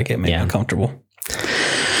 I didn't like it. It made me uncomfortable.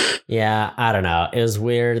 Yeah, I don't know. It was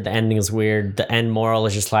weird. The ending is weird. The end moral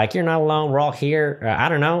is just like, you're not alone. We're all here. I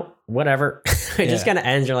don't know. Whatever. It just kind of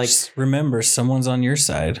ends. You're like, just remember, someone's on your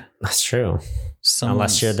side. That's true.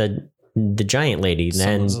 Unless you're the giant lady,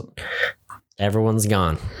 then everyone's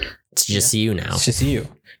gone. It's just you now. It's just you.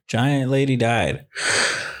 Giant lady died.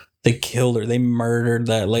 They killed her. They murdered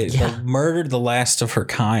that lady. Yeah. They murdered the last of her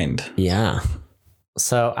kind. Yeah.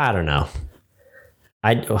 So I don't know.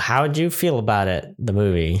 How would you feel about it? The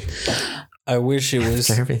movie. I wish it was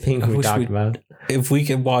Everything we talked about. If we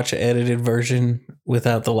could watch an edited version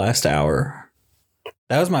without the last hour.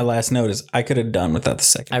 That was my last notice. I could have done without the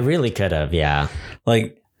second. I really could have. Yeah.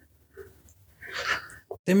 Like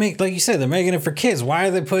they make, like you said, they're making it for kids. Why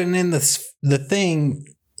are they putting in the thing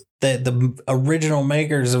that the original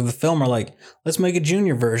makers of the film are like, let's make a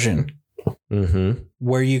junior version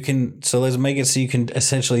where you can, so let's make it so you can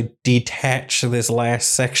essentially detach this last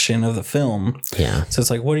section of the film. Yeah. So it's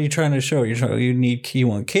like, what are you trying to show? You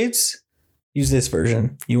want kids? Use this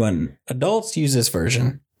version. You want adults? Use this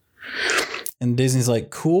version. And Disney's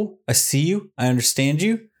like, cool, I see you. I understand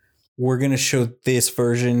you. We're going to show this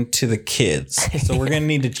version to the kids. So we're going to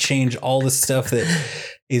need to change all the stuff that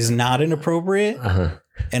is not inappropriate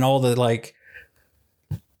and all the like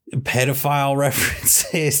pedophile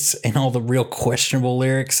references and all the real questionable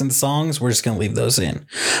lyrics and songs. We're just going to leave those in.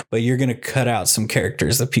 But you're going to cut out some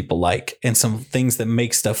characters that people like and some things that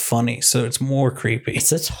make stuff funny. So it's more creepy.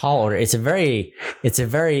 It's a tall order. It's a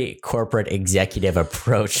very corporate executive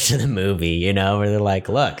approach to the movie, you know, where they're like,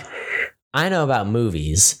 look, I know about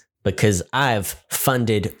movies because I've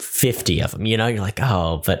funded 50 of them. You know, you're like,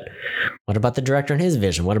 oh, but what about the director and his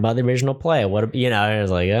vision? What about the original play? What, you know,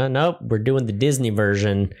 it's like, nope, we're doing the Disney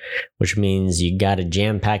version, which means you got to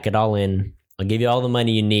jam pack it all in. I'll give you all the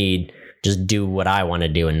money you need. Just do what I want to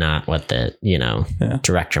do and not what the, you know,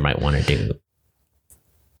 director might want to do.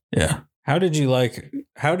 Yeah. How did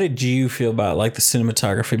you feel about like the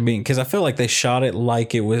cinematography being, because I feel like they shot it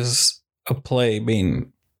like it was a play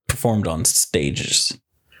being performed on stages.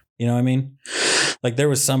 You know what I mean? Like there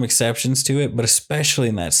was some exceptions to it, but especially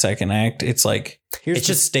in that second act, it's like, it's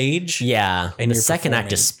just stage. Yeah. And the second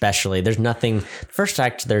act, especially, there's nothing. First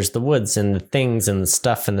act, there's the woods and the things and the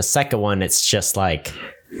stuff. And the second one, it's just like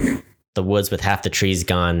the woods with half the trees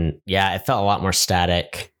gone. Yeah. It felt a lot more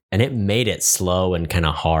static and it made it slow and kind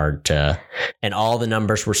of hard and all the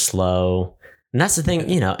numbers were slow. And that's the thing,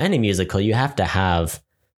 you know, any musical,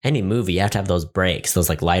 any movie, you have to have those breaks, those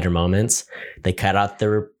like lighter moments. They cut out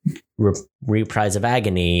the reprise of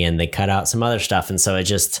Agony and they cut out some other stuff. And so it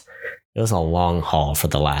was a long haul for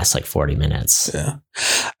the last like 40 minutes. Yeah.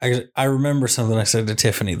 I remember something I said to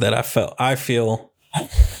Tiffany that I feel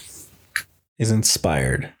is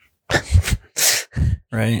inspired.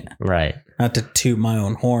 Right? Right. Not to toot my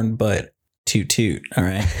own horn, but toot. All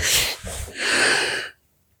right.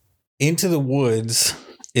 Into the Woods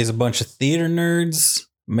is a bunch of theater nerds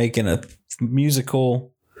making a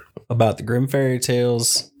musical about the Grimm fairy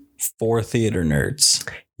tales for theater nerds.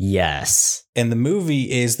 Yes. And the movie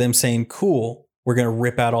is them saying, cool, we're going to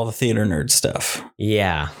rip out all the theater nerd stuff.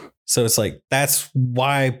 Yeah. So it's like, that's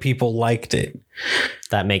why people liked it.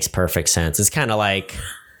 That makes perfect sense. It's kind of like,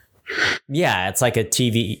 yeah, it's like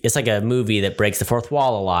a movie that breaks the fourth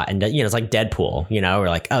wall a lot. And, you know, it's like Deadpool, you know, we're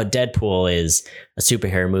like, oh, Deadpool is a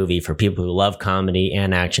superhero movie for people who love comedy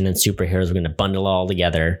and action and superheroes. We're going to bundle all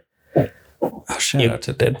together. Oh, shout out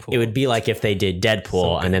to Deadpool. It would be like if they did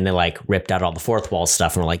Deadpool and then they like ripped out all the fourth wall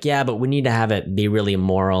stuff and we're like, yeah, but we need to have it be really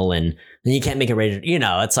immoral and then you can't make it rated, you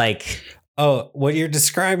know, it's like. Oh, what you're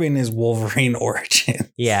describing is Wolverine Origins.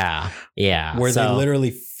 Yeah. Yeah. Where they literally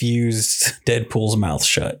fused Deadpool's mouth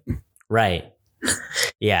shut. Right.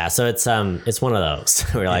 Yeah. So it's one of those.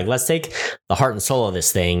 We're like, let's take the heart and soul of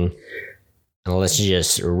this thing and let's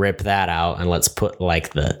just rip that out and let's put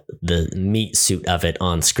like the meat suit of it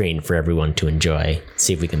on screen for everyone to enjoy.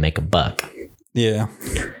 See if we can make a buck. Yeah.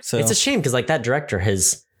 So it's a shame because like that director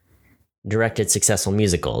has directed successful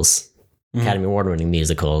musicals. Academy Award winning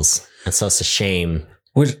musicals. And so it's a shame.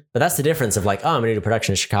 Which, But that's the difference of like, oh, I'm going to do a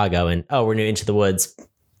production in Chicago and oh, we're doing Into the Woods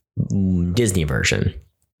Disney version.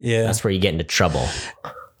 yeah. That's where you get into trouble.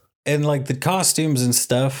 And like the costumes and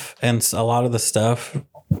stuff and a lot of the stuff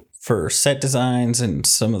for set designs and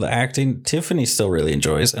some of the acting, Tiffany still really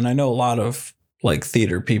enjoys. And I know a lot of like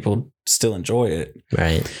theater people still enjoy it.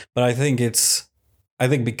 Right. But I think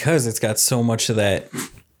because it's got so much of that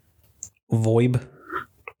voib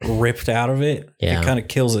ripped out of it, Yeah. it kind of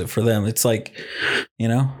kills it for them. It's like,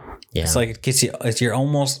 Yeah. it's like it gets you, you're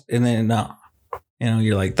almost, and then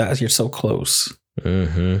you're like that. You're so close.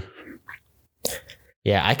 Mm-hmm.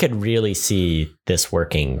 Yeah, I could really see this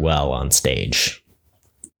working well on stage.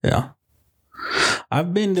 Yeah.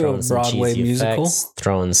 I've been to Throwing a some Broadway cheesy musical. effects,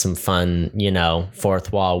 throwing some fun,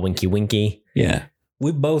 fourth wall winky winky. Yeah.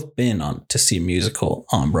 We've both been on to see a musical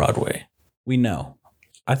on Broadway. We know.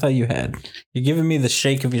 I thought you had. You're giving me the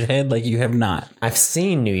shake of your head like you have not. I've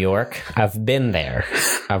seen New York. I've been there.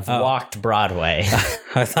 I've walked Broadway.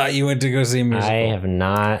 I thought you went to go see a musical. I have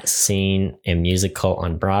not seen a musical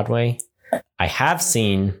on Broadway. I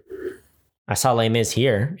saw Les Mis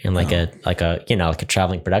here in like a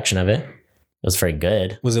traveling production of it. It was very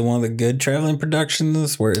good. Was it one of the good traveling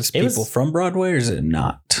productions where it's people from Broadway, or is it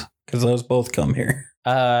not? Because those both come here.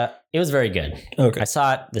 It was very good. Okay. I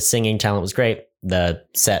saw it. The singing talent was great. The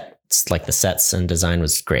sets and design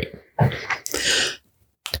was great.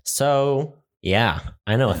 So yeah,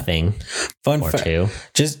 I know a thing Fun or fact. two.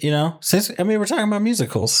 Just, we're talking about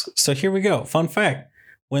musicals. So here we go. Fun fact.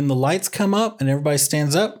 When the lights come up and everybody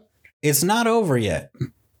stands up, it's not over yet.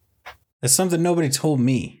 That's something nobody told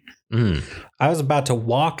me. I was about to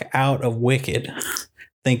walk out of Wicked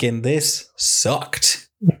thinking this sucked.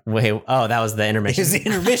 Wait, that was the intermission. It was the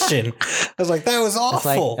intermission. I was like, that was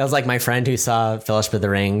awful. That was like my friend who saw Fellowship of the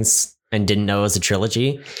Rings and didn't know it was a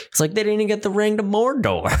trilogy. It's like they didn't even get the ring to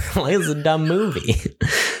Mordor. Like, it was a dumb movie.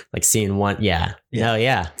 Like seeing one. Yeah. No,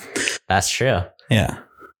 yeah. That's true. Yeah.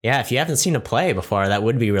 Yeah, if you haven't seen a play before, that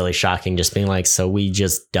would be really shocking. Just being like, so we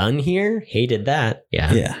just done here? Hated that.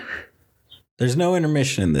 Yeah. Yeah. There's no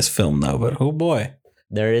intermission in this film, though, but oh boy.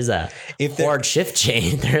 There is a hard shift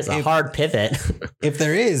change. There's a hard pivot. If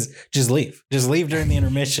there is, just leave. Just leave during the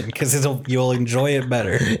intermission because you'll enjoy it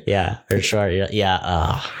better. Yeah, for sure. Yeah.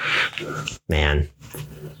 Oh, man.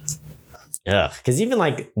 Ugh. Because even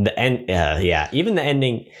like the end, even the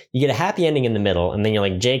ending, you get a happy ending in the middle, and then you're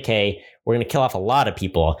like, JK, we're going to kill off a lot of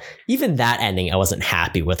people. Even that ending, I wasn't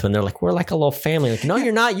happy with when they're like, we're like a little family. Like, no,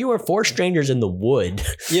 you're not. You are 4 strangers in the wood.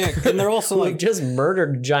 Yeah. And they're also who like, just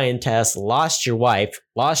murdered a giantess, lost your wife,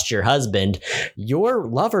 lost your husband. Your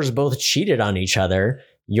lovers both cheated on each other.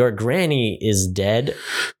 Your granny is dead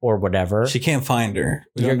or whatever. she can't find her.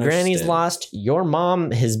 Your granny's lost. Your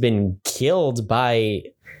mom has been killed by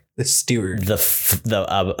the steward. the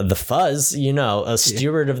fuzz, a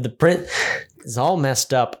steward of the print. It's all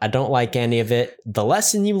messed up. I don't like any of it. The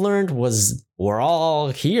lesson you learned was we're all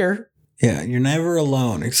here. Yeah, you're never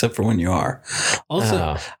alone except for when you are.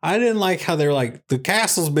 Also, I didn't like how they're like, the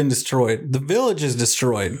castle's been destroyed. The village is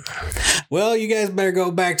destroyed. Well, you guys better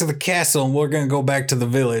go back to the castle and we're going to go back to the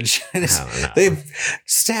village. They've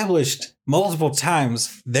established multiple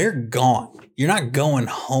times they're gone. You're not going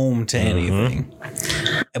home to anything.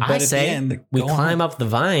 But I say we climb up the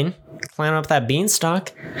vine, climb up that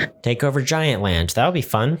beanstalk, take over Giant Land. That would be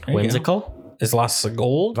fun. Whimsical. There's lots of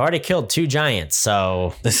gold. I've already killed 2 giants,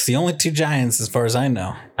 so That's the only 2 giants as far as I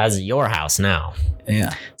know. that's your house now.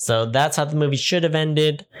 Yeah. So that's how the movie should have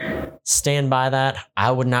ended. Stand by that.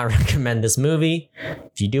 I would not recommend this movie.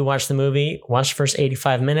 If you do watch the movie, watch the first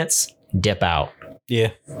 85 minutes, dip out.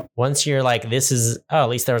 Yeah. Once you're like, at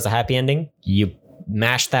least there was a happy ending, you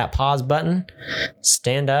mash that pause button,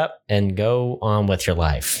 stand up, and go on with your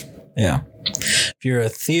life. Yeah. If you're a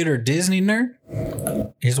theater Disney nerd,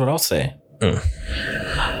 here's what I'll say.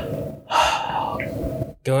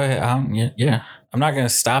 Go ahead. Yeah. I'm not going to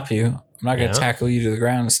stop you. I'm not going to tackle you to the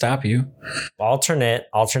ground and stop you. Alternate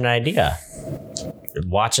idea.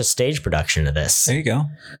 Watch a stage production of this. There you go.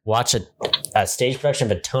 Watch a stage production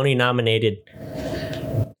of a Tony-nominated,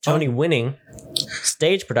 Tony-winning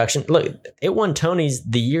stage production. Look, it won Tonys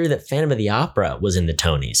the year that Phantom of the Opera was in the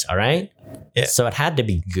Tonys, all right? Yeah. So it had to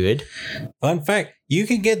be good. Fun fact, you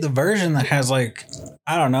can get the version that has like,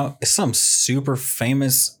 I don't know, it's some super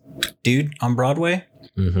famous dude on Broadway.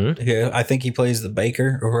 Mm-hmm. Yeah, I think he plays the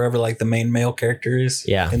baker or whoever like the main male character is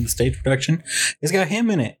in the stage production. It's got him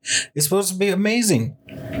in it. It's supposed to be amazing.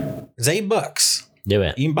 It's $8. Do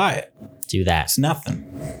it. You can buy it. Do that. It's nothing.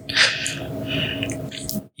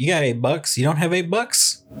 You got $8. You don't have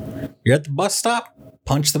 $8? You're at the bus stop?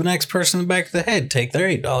 punch the next person in the back of the head. Take their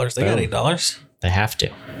 $8. They got $8. They have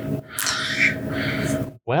to.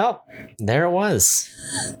 Well, there it was.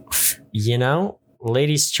 You know,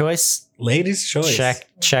 ladies' choice. Ladies' choice.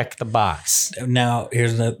 Check the box. Now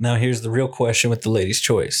here's the real question with the ladies'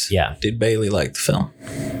 choice. Yeah. Did Bailey like the film?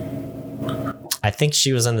 I think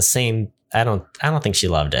she was on the same. I don't think she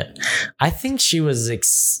loved it. I think she was.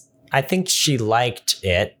 I think she liked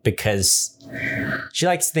it because she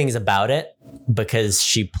likes things about it because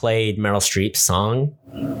she played Meryl Streep's song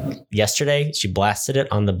yesterday. She blasted it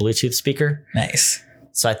on the Bluetooth speaker. Nice.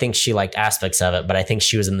 So I think she liked aspects of it, but I think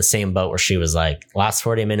she was in the same boat where she was like, last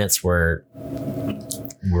 40 minutes were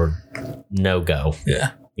no go.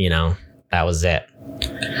 Yeah. You know, that was it.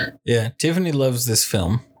 Yeah. Tiffany loves this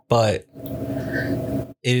film, but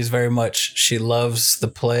it is very much, she loves the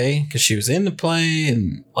play because she was in the play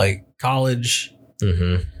in like college.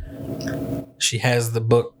 Mm-hmm. She has the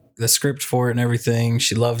book, the script for it and everything.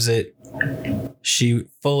 She loves it. She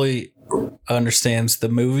fully understands the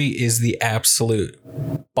movie is the absolute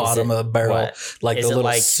bottom of the barrel. What? Like Is the it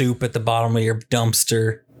little like- soup at the bottom of your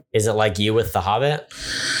dumpster. Is it like you with The Hobbit?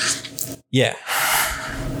 Yeah.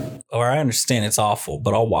 Or I understand it's awful,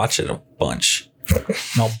 but I'll watch it a bunch. And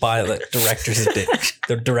I'll buy the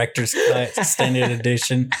director's cut extended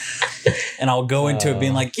edition, and I'll go into it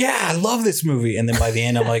being like, "Yeah, I love this movie," and then by the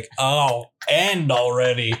end, I'm like, "Oh, end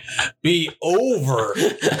already, be over."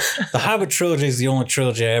 The Hobbit trilogy is the only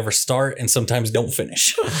trilogy I ever start and sometimes don't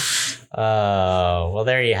finish. Oh, well,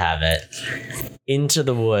 there you have it. Into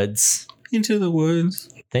the Woods. Into the Woods.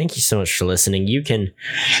 Thank you so much for listening. You can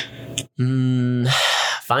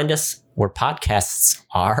find us where podcasts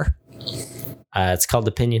are. It's called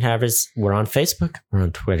Opinion Havers. We're on Facebook. We're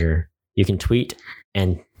on Twitter. You can tweet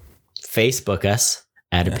and Facebook us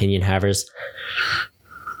at Opinion Havers.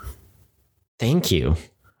 Thank you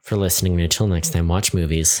for listening. Until next time, watch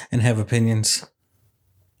movies. And have opinions.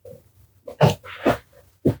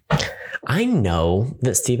 I know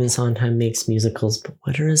that Stephen Sondheim makes musicals, but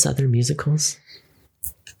what are his other musicals?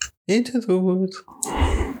 Into the Woods.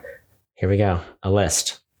 Here we go. A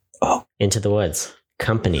list. Oh. Into the Woods.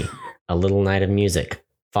 Company. A Little Night of Music.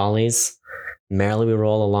 Follies. Merrily We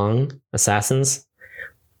Roll Along. Assassins.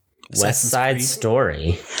 West Side Creed.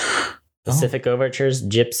 Story. Pacific Overtures.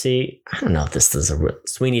 Gypsy. I don't know if this is a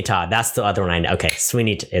Sweeney Todd. That's the other one I know. Okay.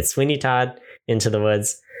 It's Sweeney Todd. Into the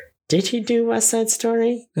Woods. Did he do West Side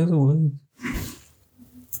Story? Into the Woods.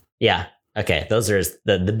 Yeah. Okay. Those are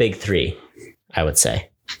the big three, I would say.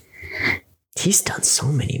 He's done so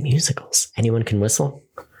many musicals. Anyone can whistle?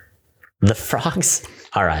 The Frogs?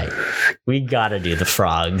 All right. We got to do the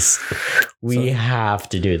Frogs. We have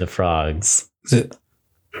to do the Frogs. Is it?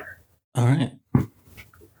 All right.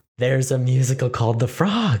 There's a musical called The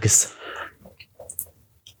Frogs.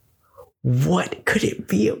 What could it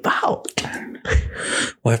be about?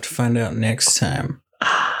 We'll have to find out next time